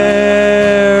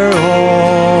there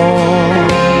on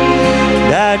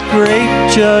that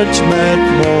great judgment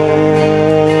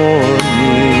morning,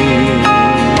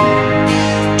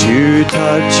 to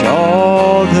touch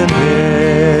all the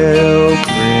nail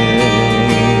prints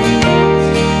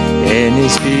in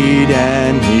His feet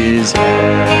and His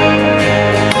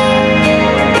hands.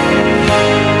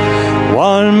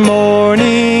 One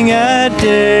morning at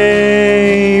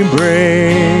daybreak,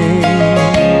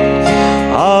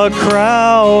 a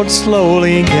crowd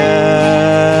slowly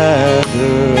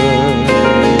gathered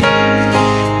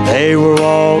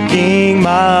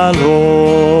my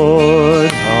Lord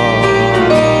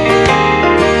hung.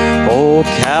 Oh,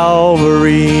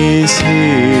 Calvary's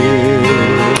hill.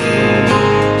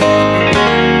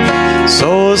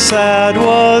 So sad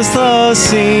was the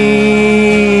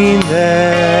scene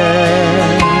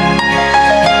there.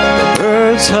 The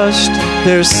birds hushed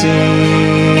their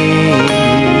singing.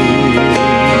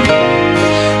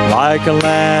 Like a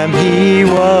lamb he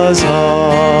was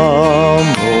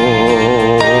humble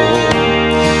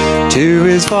to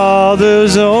his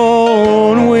Father's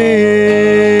own will.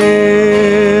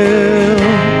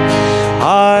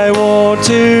 I want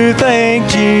to thank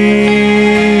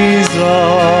Jesus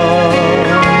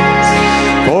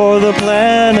for the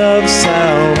plan of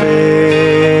salvation,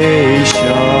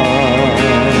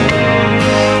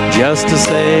 just to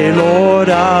say, Lord,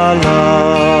 I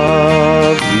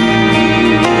love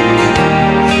you,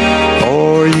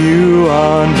 for you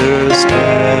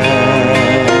understand.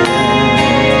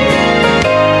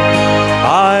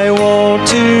 I want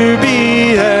to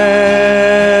be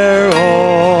there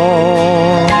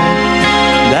on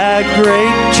that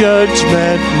great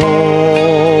judgment morning,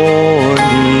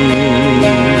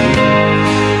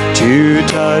 to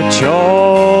touch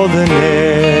all the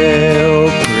nail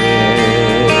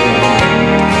prints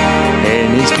in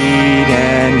his feet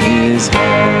and his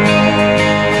hands.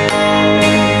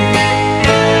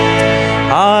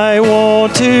 I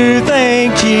want to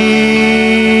thank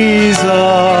Jesus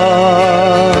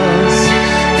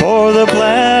for the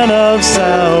plan of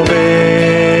salvation,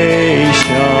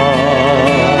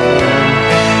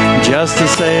 just to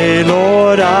say,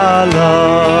 Lord, I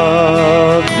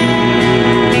love you,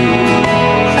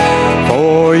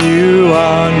 for you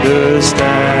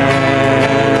understand.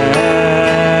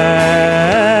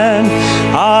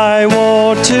 I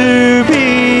want to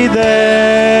be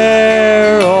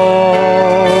there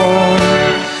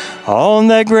on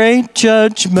that great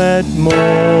judgment morning,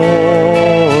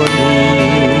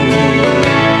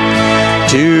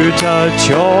 to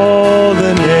touch all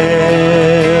the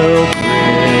nail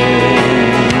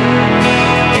prints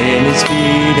in his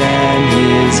feet and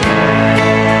his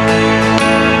hands,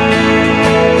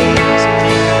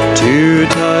 to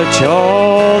touch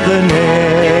all the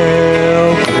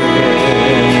nail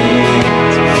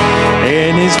prints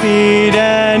in his feet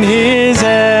and his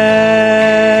hands.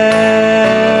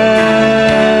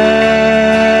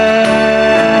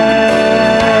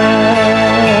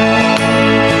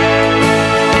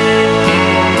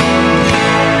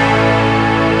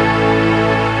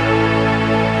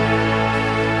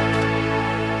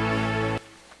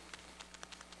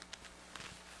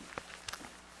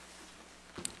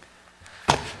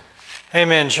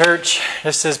 Amen, church.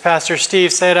 Just as Pastor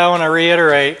Steve said, I want to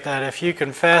reiterate that if you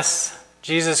confess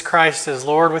Jesus Christ as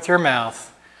Lord with your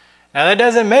mouth, now that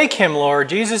doesn't make him Lord.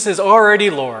 Jesus is already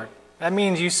Lord. That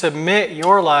means you submit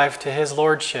your life to his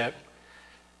lordship.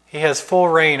 He has full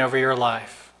reign over your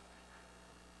life.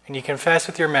 And you confess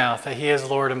with your mouth that he is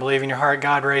Lord and believe in your heart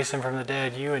God raised him from the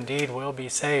dead, you indeed will be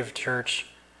saved, church.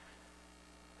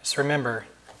 Just remember,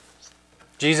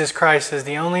 Jesus Christ is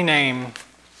the only name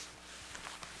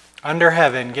under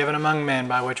heaven given among men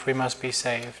by which we must be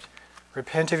saved.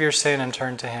 Repent of your sin and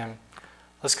turn to him.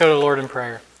 Let's go to the Lord in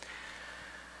prayer.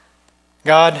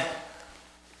 God,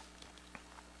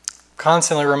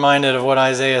 constantly reminded of what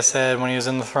Isaiah said when he was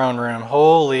in the throne room.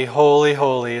 Holy, holy,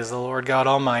 holy is the Lord God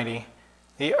Almighty.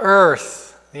 The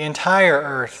earth, the entire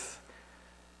earth,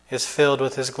 is filled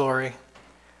with his glory.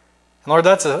 And Lord,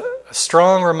 that's a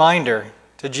strong reminder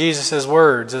to Jesus'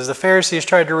 words as the Pharisees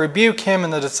tried to rebuke him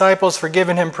and the disciples for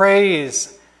giving him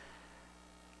praise.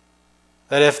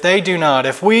 That if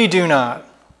we do not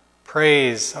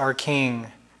praise our King,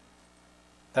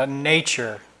 that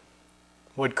nature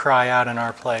would cry out in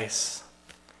our place.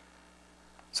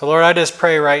 So Lord, I just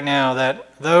pray right now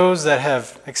that those that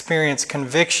have experienced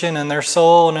conviction in their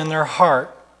soul and in their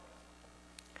heart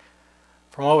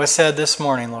from what was said this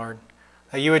morning, Lord,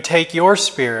 that you would take your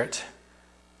Spirit,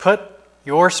 put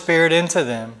your Spirit into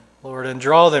them, Lord, and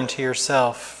draw them to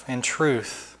yourself in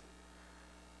truth,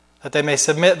 that they may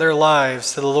submit their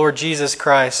lives to the Lord Jesus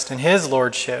Christ and his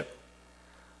lordship.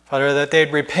 Father, that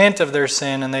they'd repent of their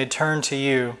sin and they'd turn to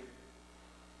you,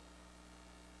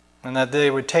 and that they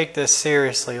would take this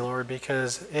seriously, Lord,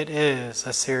 because it is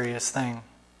a serious thing.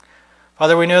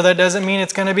 Father, we know that doesn't mean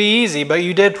it's going to be easy, but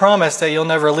you did promise that you'll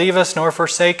never leave us nor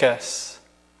forsake us.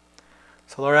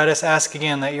 So Lord, I just ask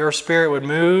again that your Spirit would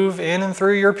move in and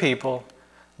through your people,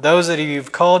 those that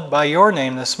you've called by your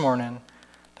name this morning,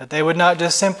 that they would not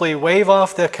just simply wave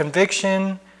off the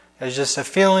conviction as just a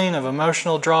feeling of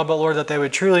emotional draw, but Lord, that they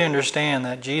would truly understand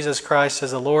that Jesus Christ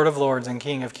is the Lord of lords and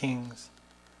King of kings.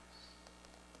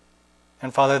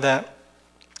 And Father, that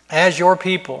as your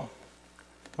people,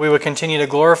 we would continue to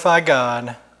glorify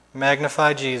God,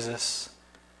 magnify Jesus,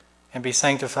 and be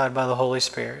sanctified by the Holy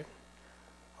Spirit.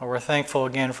 Well, we're thankful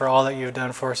again for all that you've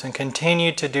done for us and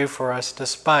continue to do for us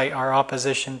despite our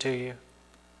opposition to you.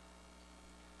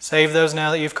 Save those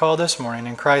now that you've called this morning.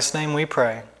 In Christ's name we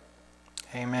pray.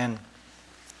 Amen.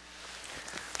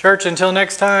 Church, until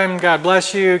next time, God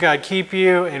bless you, God keep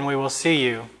you, and we will see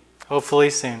you hopefully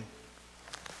soon.